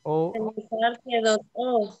F o...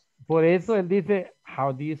 Por eso él dice,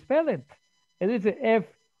 how do you spell it? Él dice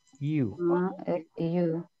F-U.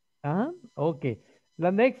 F-U. Ok.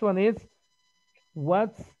 The next one is,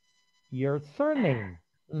 what's your surname?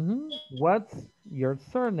 What's your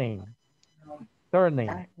surname?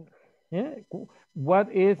 Surname. Yeah.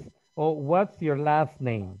 What is, or what's your last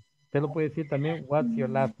name? Usted lo puede decir también, what's your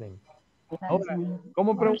last name? Ahora,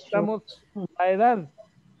 ¿cómo preguntamos la edad?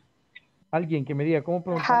 Alguien que me diga, ¿cómo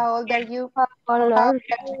preguntamos? How old are you? How old are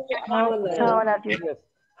you? Yes.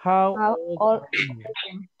 How old are you?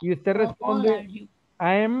 Y usted responde,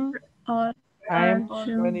 I'm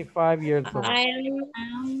 25 years old.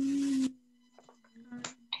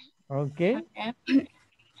 Okay.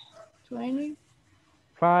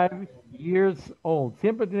 5 years old.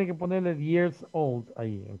 Siempre tiene que ponerle years old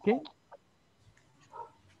ahí, ¿ok?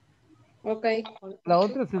 Okay. La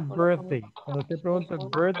otra es el birthday. Cuando usted pregunta el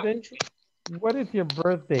birthday, what is your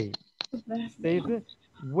birthday? Usted dice,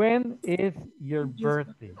 when is your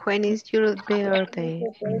birthday? When is your birthday?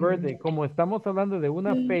 Birthday. Como estamos hablando de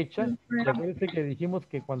una fecha, recuerden que dijimos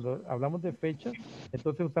que cuando hablamos de fecha,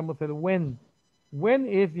 entonces usamos el when. When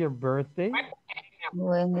is your birthday?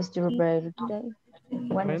 When is your birthday?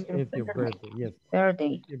 When is your birthday? Yes.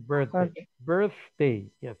 Birthday. Your birthday.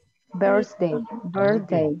 Birthday. Yes. Birthday.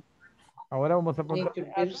 Ahora vamos a poner. What's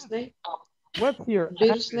your address? What's your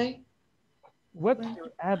address? What's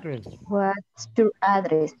your address? What's your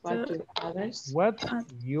address? What's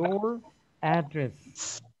your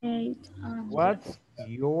address? What's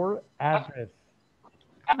your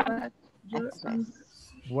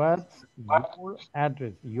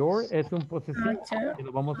address? Your es un posesivo que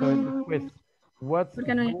lo vamos a ver después. What's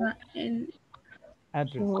your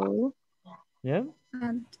address? Yeah?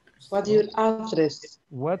 What's your address?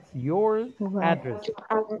 What's your address?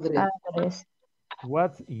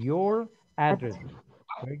 What's your address?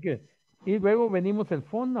 Very good. Y luego venimos el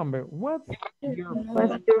phone number. What's your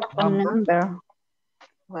phone number?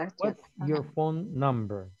 What's your phone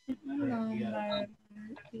number?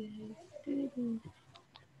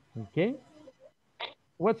 Okay.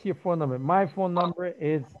 What's your phone number? My phone number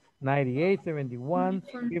is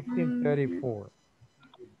 9871-1534.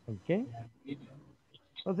 Okay.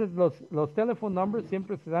 Entonces, los telephone numbers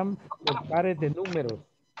siempre se dan por pares de números,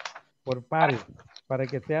 por pares, para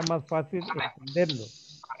que sea más fácil entenderlo.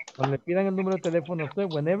 Cuando le pidan el número de teléfono a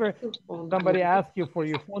usted, whenever somebody asks you for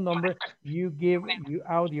your phone number, you give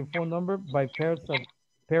out your phone number by pairs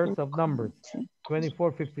of numbers.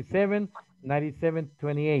 2457,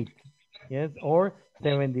 9728. Yes, or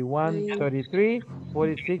 7133,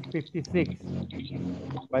 4656.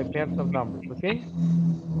 By pairs of numbers, okay?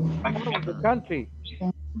 The country.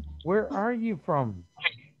 Where are you from?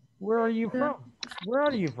 Where are you from? Where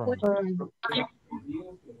are you from?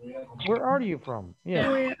 Where are you from? Yeah.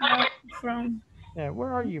 Where are you from? Yeah,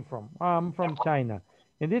 where are you from? I'm from China.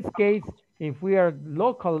 In this case, if we are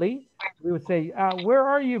locally, we would say, where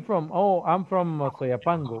are you from? Oh, I'm from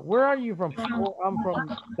Soyapango. Where are you from? Oh, I'm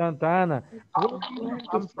from Santa Ana. Where are you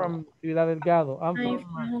from? I'm from Ciudad Delgado. I'm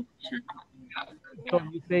from, so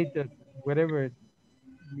you say that wherever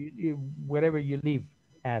you live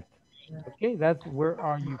at. Okay, that's where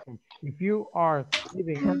are you from. If you are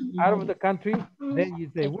living out of the country, then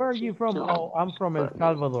you say, where are you from? Oh, I'm from El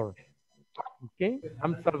Salvador. Okay,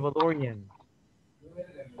 I'm Salvadorian.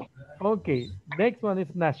 Okay, next one is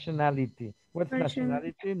nationality. What's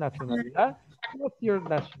nationality? Nacionalidad. What's your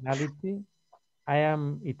nationality? I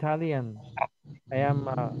am Italian. I am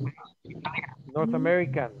North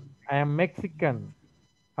American. I am Mexican.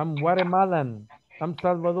 I'm Guatemalan. I'm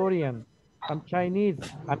Salvadorian. I'm Chinese.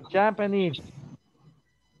 I'm Japanese.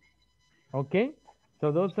 Okay,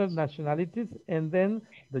 so those are nationalities. And then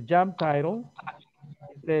the job title,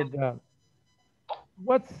 he said,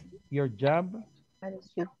 what's your job? What's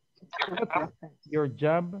your What's your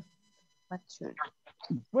job?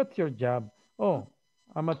 What's your job? Oh,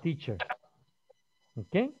 I'm a teacher.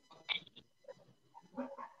 Okay.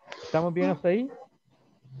 ¿Estamos bien hasta ahí?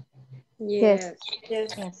 Yes.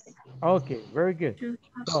 Yes. Okay, very good.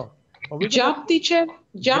 So, Job, teacher.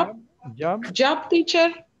 Job. Job,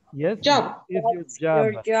 teacher. Yes. Job. Is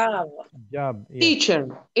your job? Your job. Job. Yes. Teacher.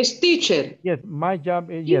 Is teacher. Yes, my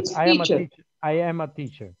job is, yes, Is I am a teacher. teacher. I am a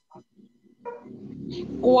teacher.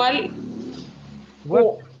 ¿Cuál?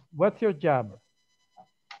 What's your job?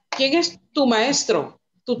 ¿Quién es tu maestro?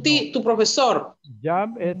 Tu profesor.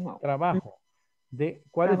 Job es trabajo.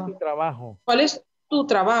 ¿Cuál es tu trabajo? ¿Cuál es tu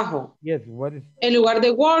trabajo? Yes, what is? En lugar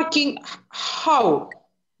de working, how?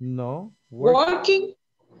 No. Working.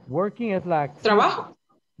 Working es la acción. Trabajo.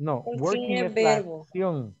 No, Working working es es la verbo.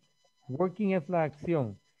 acción. Working es la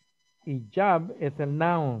acción. Y job es el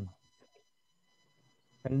noun.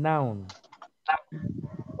 El noun.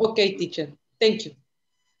 Okay, teacher. Thank you.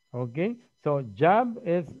 Okay, so job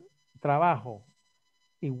es trabajo.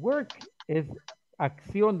 Y work es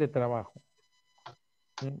acción de trabajo.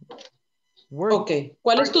 Work, Okay,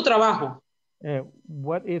 ¿cuál es tu trabajo?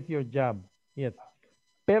 What is your job? Yes.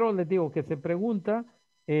 Pero les digo que se pregunta,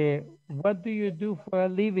 what do you do for a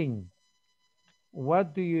living?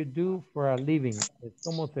 What do you do for a living? Es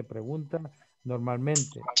como se pregunta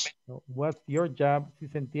normalmente. What's your job? Si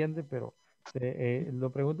se entiende, pero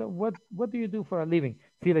lo pregunta, what do you do for a living?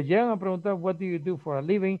 Si le llegan a preguntar, what do you do for a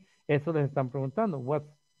living? Eso les están preguntando, what's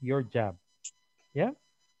your job? ¿Ya?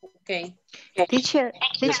 Okay. Teacher,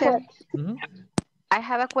 I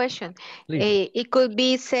have a question. It could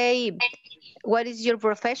be say, what is your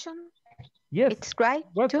profession? Yes. It's right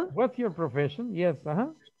too? What's your profession? Yes,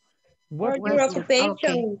 What's your occupation?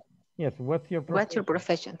 Okay. Yes, what's your profession? What's your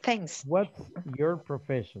profession? Thanks. What's your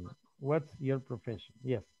profession? What's your profession?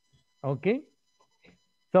 Yes. Okay.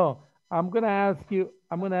 So I'm gonna ask you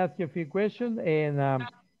a few questions, and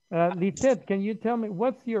Lisette, can you tell me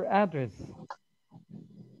what's your address?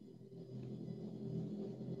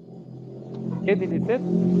 Okay, Lisette,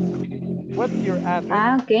 what's your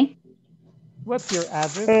address? Okay. What's your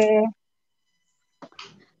address?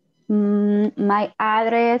 My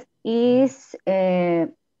address is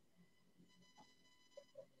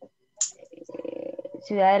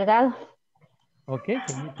Ciudad Delgado. Okay,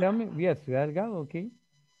 can you tell me? Yes, Ciudad Delgado, okay.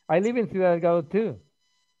 I live in Ciudad Delgado too.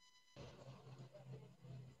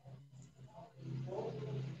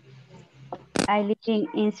 I live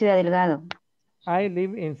in Ciudad Delgado. I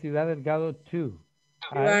live in Ciudad Delgado too.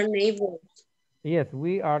 We are neighbors. Yes,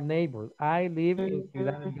 we are neighbors. I live in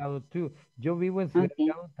Ciudad Delgado too. Yo vivo en Ciudad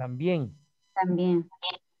Delgado también. También.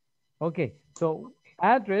 Okay, so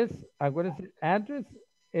address, acuérdense, address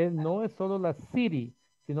no es solo la city,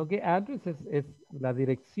 sino que address es la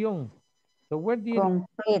dirección. So where do you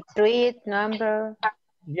Complete street, number.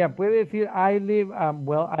 Yeah, puede decir I live,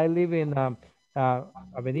 I live in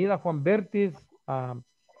Avenida Juan Bertis,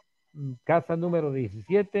 casa número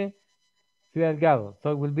 17, Ciudad Delgado.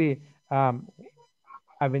 So it will be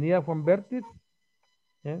Avenida Juan Bertis,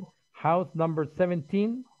 house number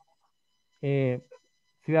 17,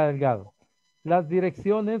 Ciudad Delgado. Las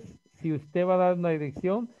direcciones, si usted va a dar una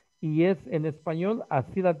dirección y es en español,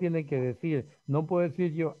 así la tiene que decir. No puedo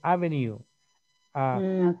decir yo Avenue.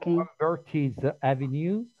 Juan Bertis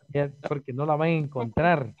Avenue, porque no la van a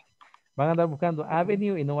encontrar. Van a andar buscando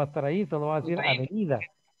Avenue y no va a estar ahí, solo va a decir Avenida.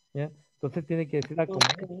 Entonces tiene que decirla como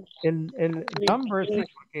el number, sí,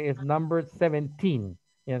 porque es number 17.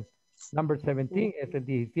 Number 17 es el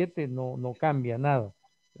 17, no cambia nada.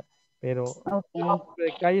 Pero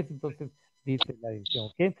de calles, entonces dice la dirección.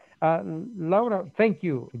 Okay. Laura, thank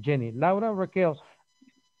you, Jenny. Laura, Raquel,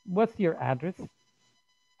 what's your address?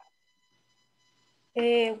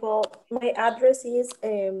 Well, my address is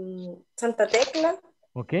Santa Tecla,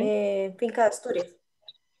 Okay. Finca de Asturias.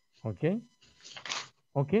 Okay.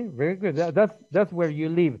 Okay, very good. That's where you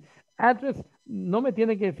live. Address, no me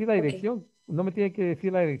tiene que decir la dirección, no me tiene que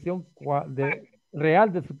decir la dirección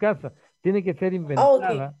real de su casa. Tiene que ser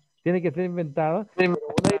inventada, tiene que ser inventada, pero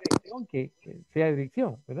una dirección que sea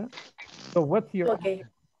dirección, ¿verdad? So what's your address?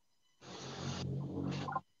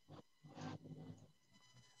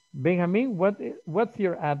 Benjamin, what's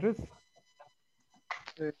your address?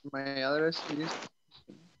 My address is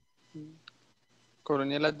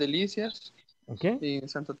Colonia Las Delicias, en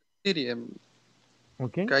Santa City, en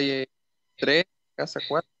calle 3, casa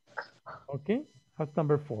 4. Okay, house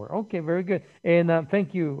number 4. Okay, very good. And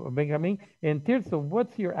thank you, Benjamin. And Tirso,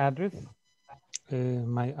 what's your address?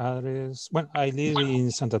 My address, well, I live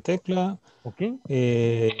in Santa Tecla.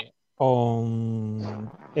 Okay.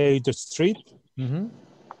 On 8th Street.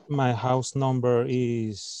 My house number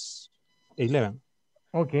is 11.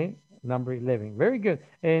 Okay, number 11. Very good.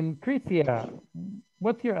 And Tricia,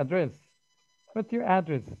 what's your address? What's your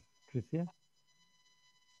address, Tricia?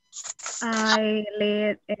 I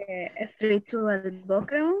live Street 2 at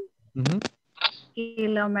Boca,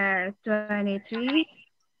 kilometer 23,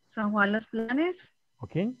 San Juan Los Planes.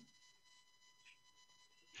 Okay.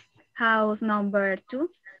 House number 2.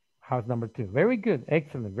 House number 2. Very good.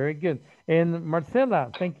 Excellent. Very good. And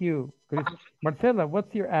Marcela, thank you, Chris. Marcela,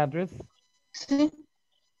 what's your address? Sí.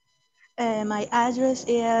 My address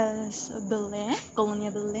is Belén,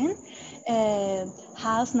 Colonia Belén,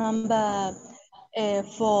 house number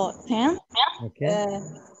 410, Okay.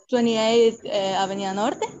 28 Avenida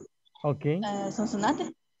Norte, Okay.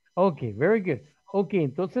 Sonsonate. Okay, very good. Okay,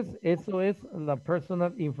 entonces eso es la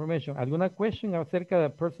personal information. ¿Alguna question acerca de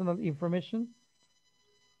personal information?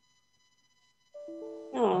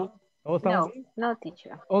 No, no,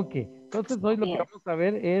 teacher. Ok, entonces hoy lo que vamos a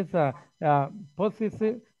ver es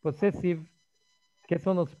possessive, ¿qué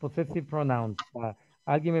son los possessive pronouns?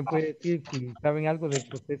 ¿Alguien me puede decir si saben algo de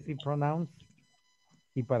possessive pronouns?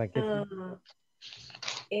 ¿Y para qué?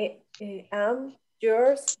 Am,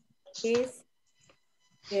 yours, his,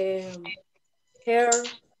 her,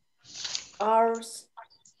 ours.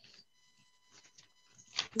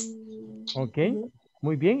 Ok,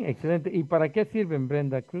 muy bien, excelente. ¿Y para qué sirven,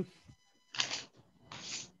 Brenda Cruz?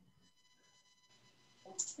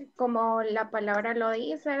 Como la palabra lo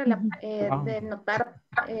dice, denotar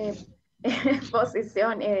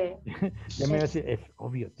posición. Ya me voy a decir, es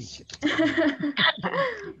obvio, teacher.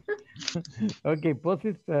 Ok,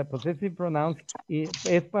 possessive pronouns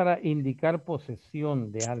es para indicar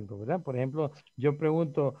posesión de algo, ¿verdad? Por ejemplo, yo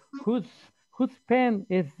pregunto, whose pen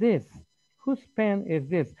is this? Whose pen is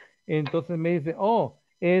this? Entonces me dice, oh,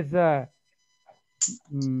 es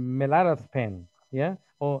Melara's pen, ¿ya?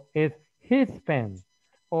 O es his pen,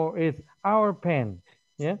 o es our pen,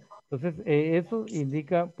 ¿ya? Entonces, eso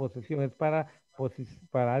indica posesión, es para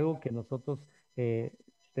algo que nosotros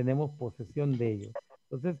tenemos posesión de ello.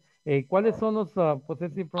 Entonces, ¿cuáles son los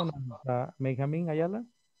possessive pronouns, Benjamín Ayala?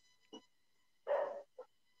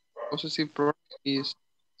 Possessive pronoun is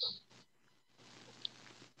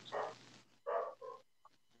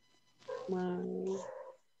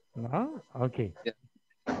Ok. Yeah.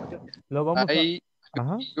 Lo vamos a...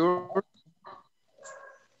 Ajá. Your,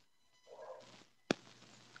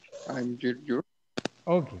 I'm your.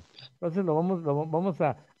 Ok. Entonces lo vamos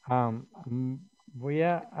a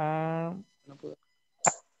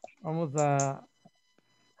vamos a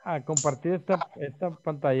compartir esta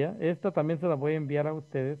pantalla. Esta también se la voy a enviar a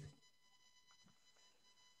ustedes.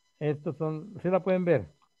 Estos son, ¿sí la pueden ver?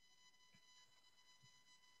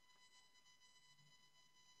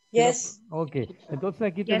 Yes. Ok, entonces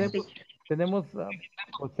aquí tenemos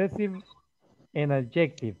possessive and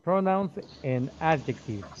adjective, pronouns and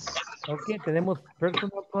adjectives. Ok, tenemos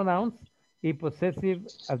personal pronouns y possessive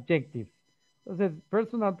adjectives. Entonces,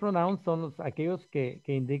 personal pronouns son aquellos que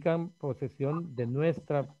indican posesión de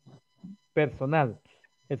nuestra personal.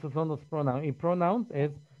 Esos son los pronouns. Y pronouns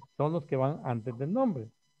son los que van antes del nombre.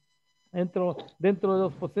 Dentro de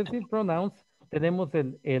los possessive pronouns tenemos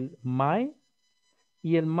el my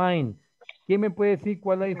y el mine. ¿Quién me puede decir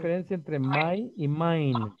cuál es la diferencia entre my y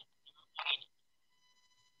mine?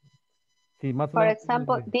 Sí, más o For menos.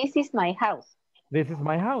 example, this is my house. This is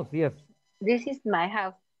my house, yes. This is my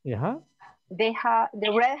house. Uh-huh. The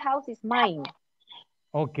red house is mine.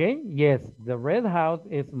 Okay, yes, the red house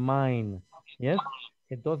is mine. Yes.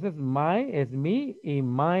 Entonces, my es mi y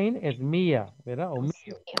mine es mía, ¿verdad? O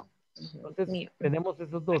mío. Entonces, tenemos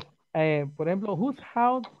esos dos. Por ejemplo, whose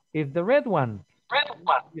house is the red one?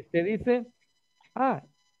 Y usted dice,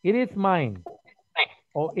 it is mine.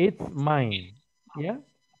 O it's mine. Yeah.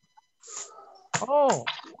 Oh,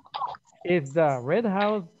 is the red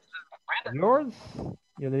house yours?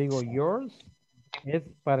 Yo le digo yours. Es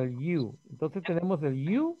para el you. Entonces tenemos el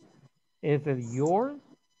you, es el your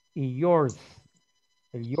y yours.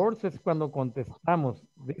 El yours es cuando contestamos.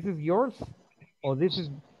 This is yours o this is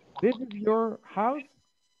your house.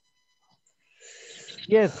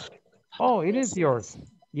 Yes. Oh, it is yours.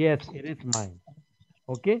 Yes, it is mine.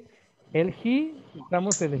 ¿Ok? El he,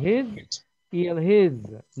 usamos el his y el his.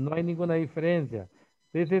 No hay ninguna diferencia.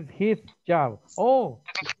 This is his job. Oh,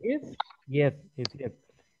 his? Yes, it's his.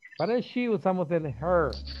 Para el she usamos el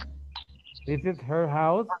her. This is her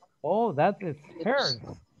house. Oh, that is hers.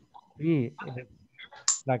 Sí, es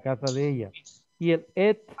la casa de ella. Y el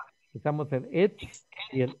it, usamos el its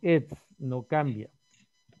y el its. No cambia.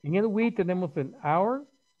 En el we tenemos el our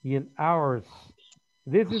y el ours.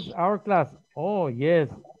 This is our class. Oh, yes,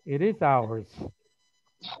 it is ours.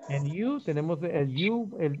 En you tenemos el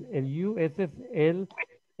you, ese es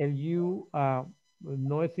el you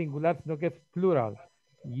no es singular, sino que es plural.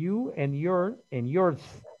 You and your and yours.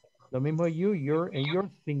 Lo mismo you, your and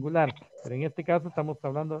yours singular. Pero en este caso estamos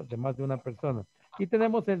hablando de más de una persona. Y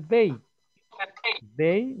tenemos el they.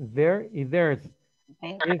 They, their y theirs.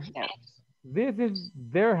 This is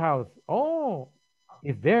their house. Oh,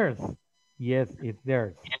 it's theirs. Yes, it's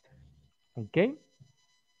theirs. ¿Ok?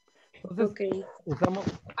 Entonces, usamos,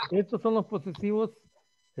 estos son los posesivos,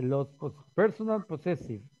 los personal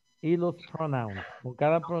possessive y los pronouns. Con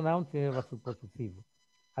cada pronoun se lleva su posesivo.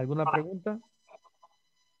 ¿Alguna pregunta?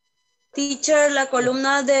 Teacher, la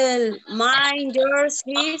columna del mine, yours,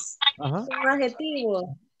 his, Ajá. son adjetivos.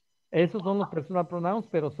 Esos son los personal pronouns,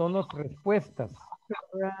 pero son las respuestas.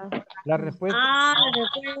 La respuesta. Ah,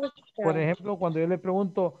 respuesta. Por ejemplo, cuando yo le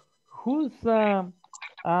pregunto, whose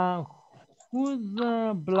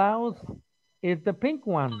blouse is the pink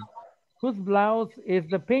one? Whose blouse is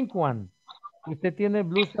the pink one? Usted tiene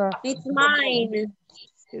blusa. It's mine.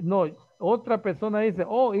 No, otra persona dice,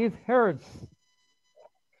 oh, it's hers.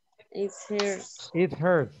 It's hers. It's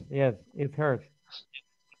hers, yes, it's hers.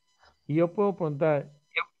 Y yo puedo preguntar,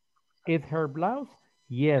 ¿is her blouse?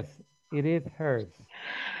 Yes, it is hers.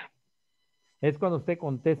 Es cuando usted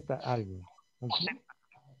contesta algo. ¿Okay?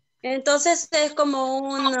 Entonces es como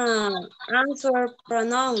un answer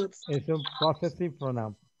pronoun. Es un possessive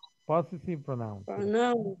pronoun. Possessive pronoun.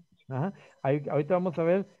 Pronoun. Ajá. Ahorita vamos a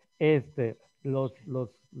ver los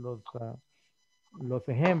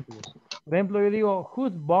ejemplos. Por ejemplo, yo digo,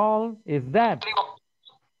 whose ball is that?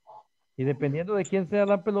 Y dependiendo de quién sea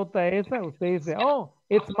la pelota esa, usted dice, oh,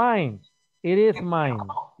 it's mine. It is mine.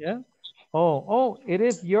 ¿Yeah? Oh, it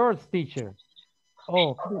is yours, teacher.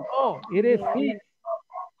 Oh, it is his.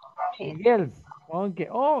 Miguel's. Okay.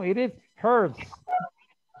 Oh, it is hers.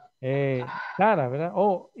 Sara, ¿verdad?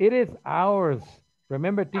 Oh, it is ours.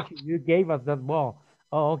 Remember, teacher, you gave us that ball.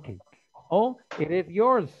 Oh, okay. Oh, it is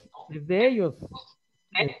yours. Es de ellos.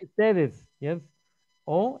 Es de ustedes. Yes.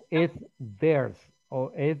 Oh, it's theirs.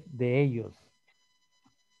 O es de ellos.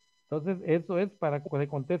 Entonces, eso es para cuando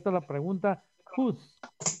contesta la pregunta, whose.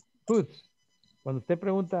 Cuando usted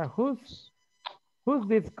pregunta, whose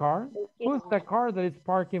this car? Who's the car that is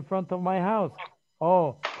parked in front of my house?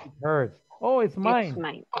 Oh, it's hers. Oh, it's mine. It's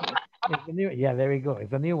mine. It's a new, yeah, there we go.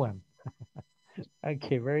 It's a new one.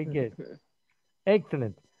 Okay, very good.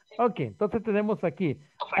 Excellent. Okay, entonces tenemos aquí,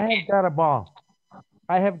 I have got a ball.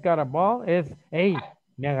 I have got a ball es, hey,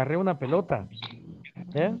 me agarré una pelota.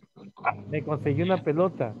 ¿Eh? Me conseguí una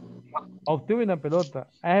pelota. Obtuve una pelota.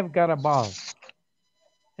 I have got a ball.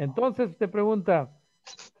 Entonces te pregunta,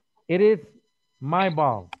 it is my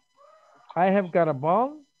ball. I have got a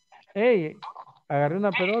ball. Hey, agarré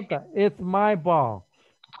una pelota. It's my ball.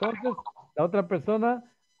 Entonces, la otra persona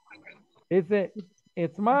dice,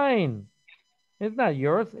 it's mine. It's not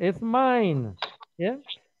yours, it's mine. ¿Yeah?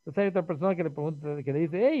 Entonces hay otra persona que le pregunta, que le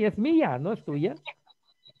dice, hey, es mía, no es tuya.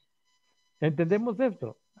 ¿Entendemos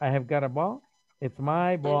esto? I have got a ball. It's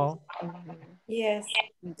my ball. Yes.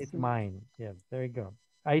 It's mine. Yes, there you go.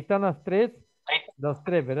 Ahí están los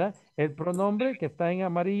tres, ¿verdad? El pronombre que está en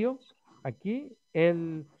amarillo, aquí,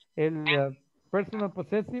 el personal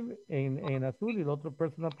possessive en azul y el otro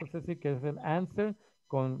personal possessive que es el answer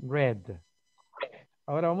con red.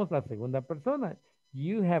 Ahora vamos a la segunda persona.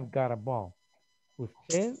 You have got a ball.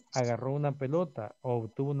 Usted agarró una pelota o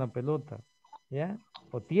obtuvo una pelota. ¿Ya?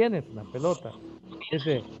 O tienes una pelota.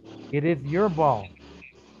 Dice, it is your ball.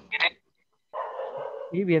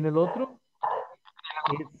 Y viene el otro.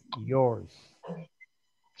 It's yours.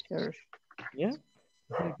 ¿Ya?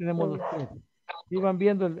 Entonces tenemos los tres. ¿Sí van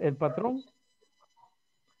viendo el patrón?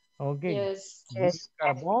 Ok. Yes. You got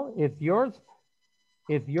a ball, it's yours.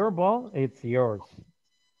 It's your ball, it's yours.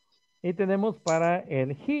 Y tenemos para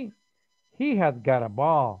el he. He has got a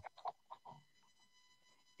ball.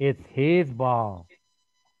 It's his ball.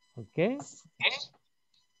 ¿Ok?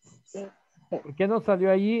 ¿Por qué no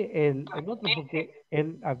salió allí el otro? Porque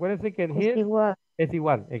acuérdense que el his es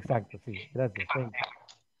igual. Exacto, sí. Gracias. Thank you.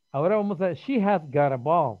 Ahora vamos a, she has got a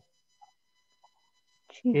ball.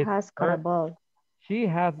 She has got a ball. She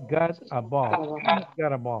has got a ball. She has got a ball.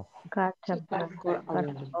 Got a ball.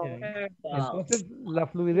 Entonces, la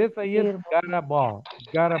fluidez ahí es got a ball.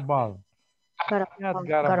 Got a ball.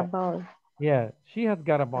 Got a ball. Yeah, she has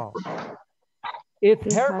got a ball.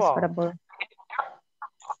 It's her ball.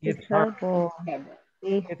 It's her ball.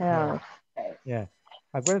 It's her. Yeah.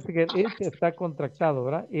 Acuérdense que el it está contractado,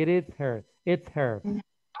 ¿verdad? It is her. It's her.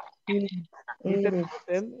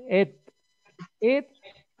 It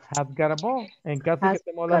has got a ball. En caso de que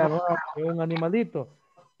estemos hablando de un animalito.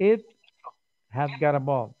 It has got a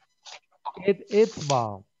ball. It's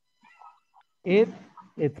ball.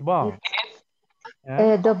 It's ball.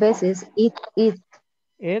 Dos veces. It's.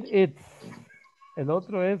 El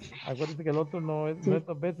otro es, acuérdense que el otro no es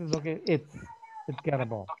dos veces, sino que it's got a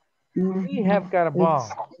ball. We have got a ball.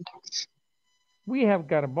 We have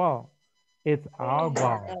got a ball. It's our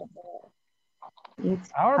ball.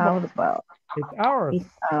 It's our ball. It's ours. It's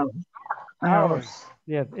ours.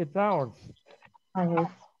 Yes, it's ours. Ours.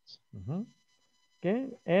 Okay,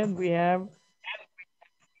 and we have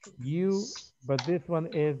you, but this one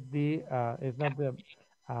is the, it's not the,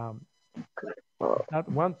 not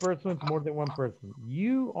one person, it's more than one person.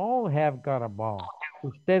 You all have got a ball.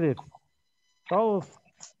 Ustedes, todos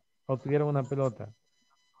obtuvieron una pelota.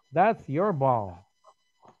 That's your ball.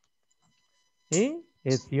 ¿Sí?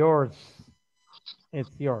 It's yours. It's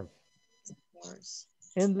yours.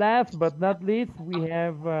 And last but not least, we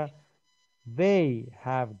have they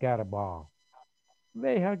have got a ball.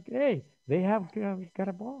 They have got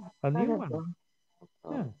a ball. A new one.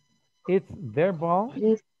 Yeah. It's their ball.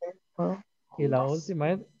 It's their ball. Y la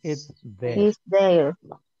última es it's theirs. It's theirs.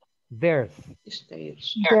 Theirs. It's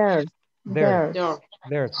theirs. Theirs. Theirs.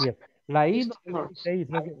 Theirs. Yes. La I no se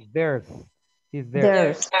dice theirs. It's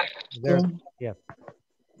theirs. Theirs. Yes.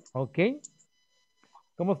 Ok.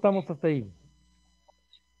 ¿Cómo estamos hasta ahí?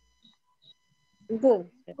 Good.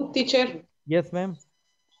 Teacher. Yes, ma'am.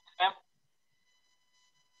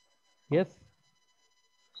 Yes.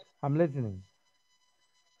 I'm listening.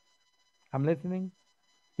 I'm listening.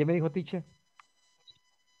 ¿Qué me dijo, teacher?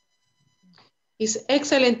 It's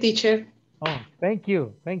excellent, teacher. Oh, thank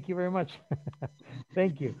you. Thank you very much.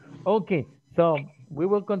 Thank you. Okay, so we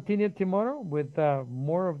will continue tomorrow with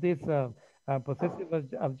more of these possessive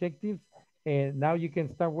adjectives. And now you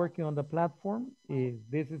can start working on the platform.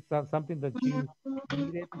 This is something that you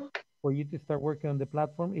needed for you to start working on the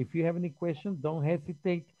platform. If you have any questions, don't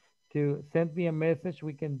hesitate to send me a message.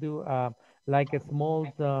 We can do like a small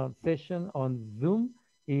session on Zoom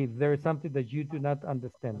if there is something that you do not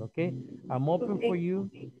understand, okay? I'm open for you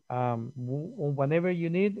whenever you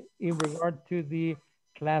need in regard to the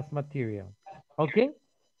class material, okay?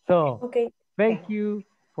 So, thank you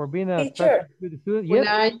for being a teacher. Student.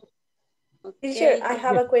 Yes? Teacher, I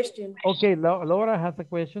have a question. Okay, Laura has a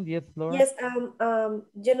question. Yes, Laura. Yes,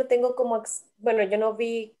 yo no tengo como, bueno, yo no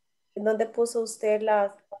vi dónde puso usted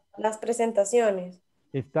las presentaciones.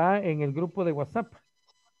 Está en el grupo de WhatsApp.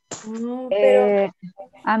 Pero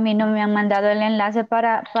a mí no me han mandado el enlace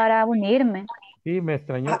para unirme. Sí, me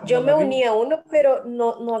extrañó. Yo me uní a uno, pero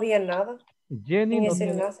no había nada. Jenny en no ese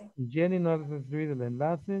tiene, enlace. Jenny no ha recibido el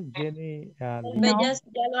enlace. Jenny. No. Ya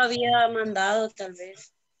lo había mandado, tal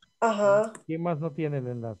vez. Ajá. ¿Quién más no tiene el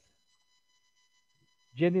enlace?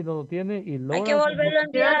 Jenny no lo tiene y Laura. Hay que volverlo a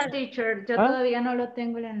enviar. Yo, teacher, yo todavía no lo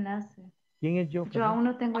tengo el enlace. ¿Quién es yo? Yo aún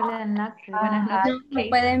no tengo el enlace. Buenas noches. No lo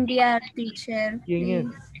puede enviar, teacher. ¿Quién es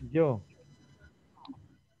yo?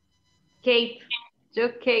 Kate.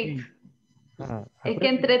 Yo, Kate. Sí. Es que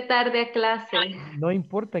entré tarde a clase. No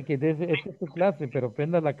importa que esta es tu clase, pero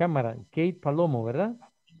prenda la cámara. Kate Palomo, ¿verdad?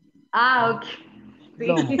 Ok. Sí.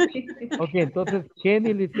 Ok, entonces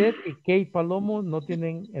Kenny Lisette y Kate Palomo no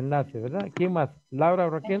tienen enlace, ¿verdad? ¿Quién más? ¿Laura o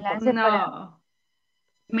Raquel? No.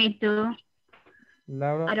 Me too.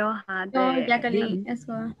 Laura. No, Jacqueline,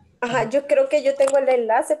 eso. Ajá, yo creo que yo tengo el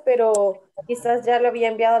enlace, pero quizás ya lo había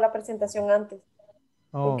enviado la presentación antes.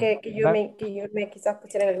 Oh, que yo me quizás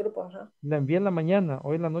pusiera en el grupo. Ajá. La envié en la mañana,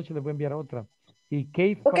 hoy en la noche le voy a enviar otra. Y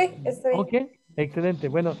Kate. Ok, está bien. Ok, excelente.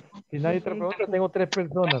 Bueno, si nadie te pregunta, tengo 3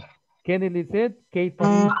 personas. Kenny Lisette, Kate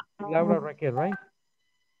Palomo, y Laura Raquel, right?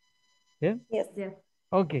 ¿Yeah? Yes.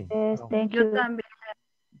 Ok. Yo también.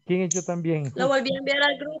 ¿Quién es yo también? Lo volví a enviar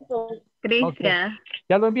al grupo. Cristian. Okay.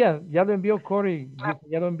 Ya lo envió Cory, dice,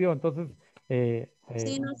 ya lo envió, entonces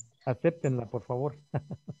Sí, no. acéptenla, por favor.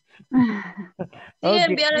 Sí,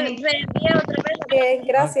 reenviar otra vez. Bien,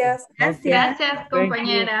 gracias. Gracias,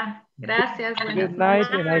 compañera. Gracias. Good night,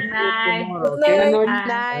 and I see you tomorrow. Good night. Good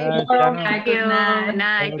night. Ciao. Thank you. Have a good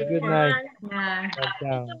night. Night. Ciao,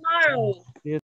 ciao. Tomorrow. See you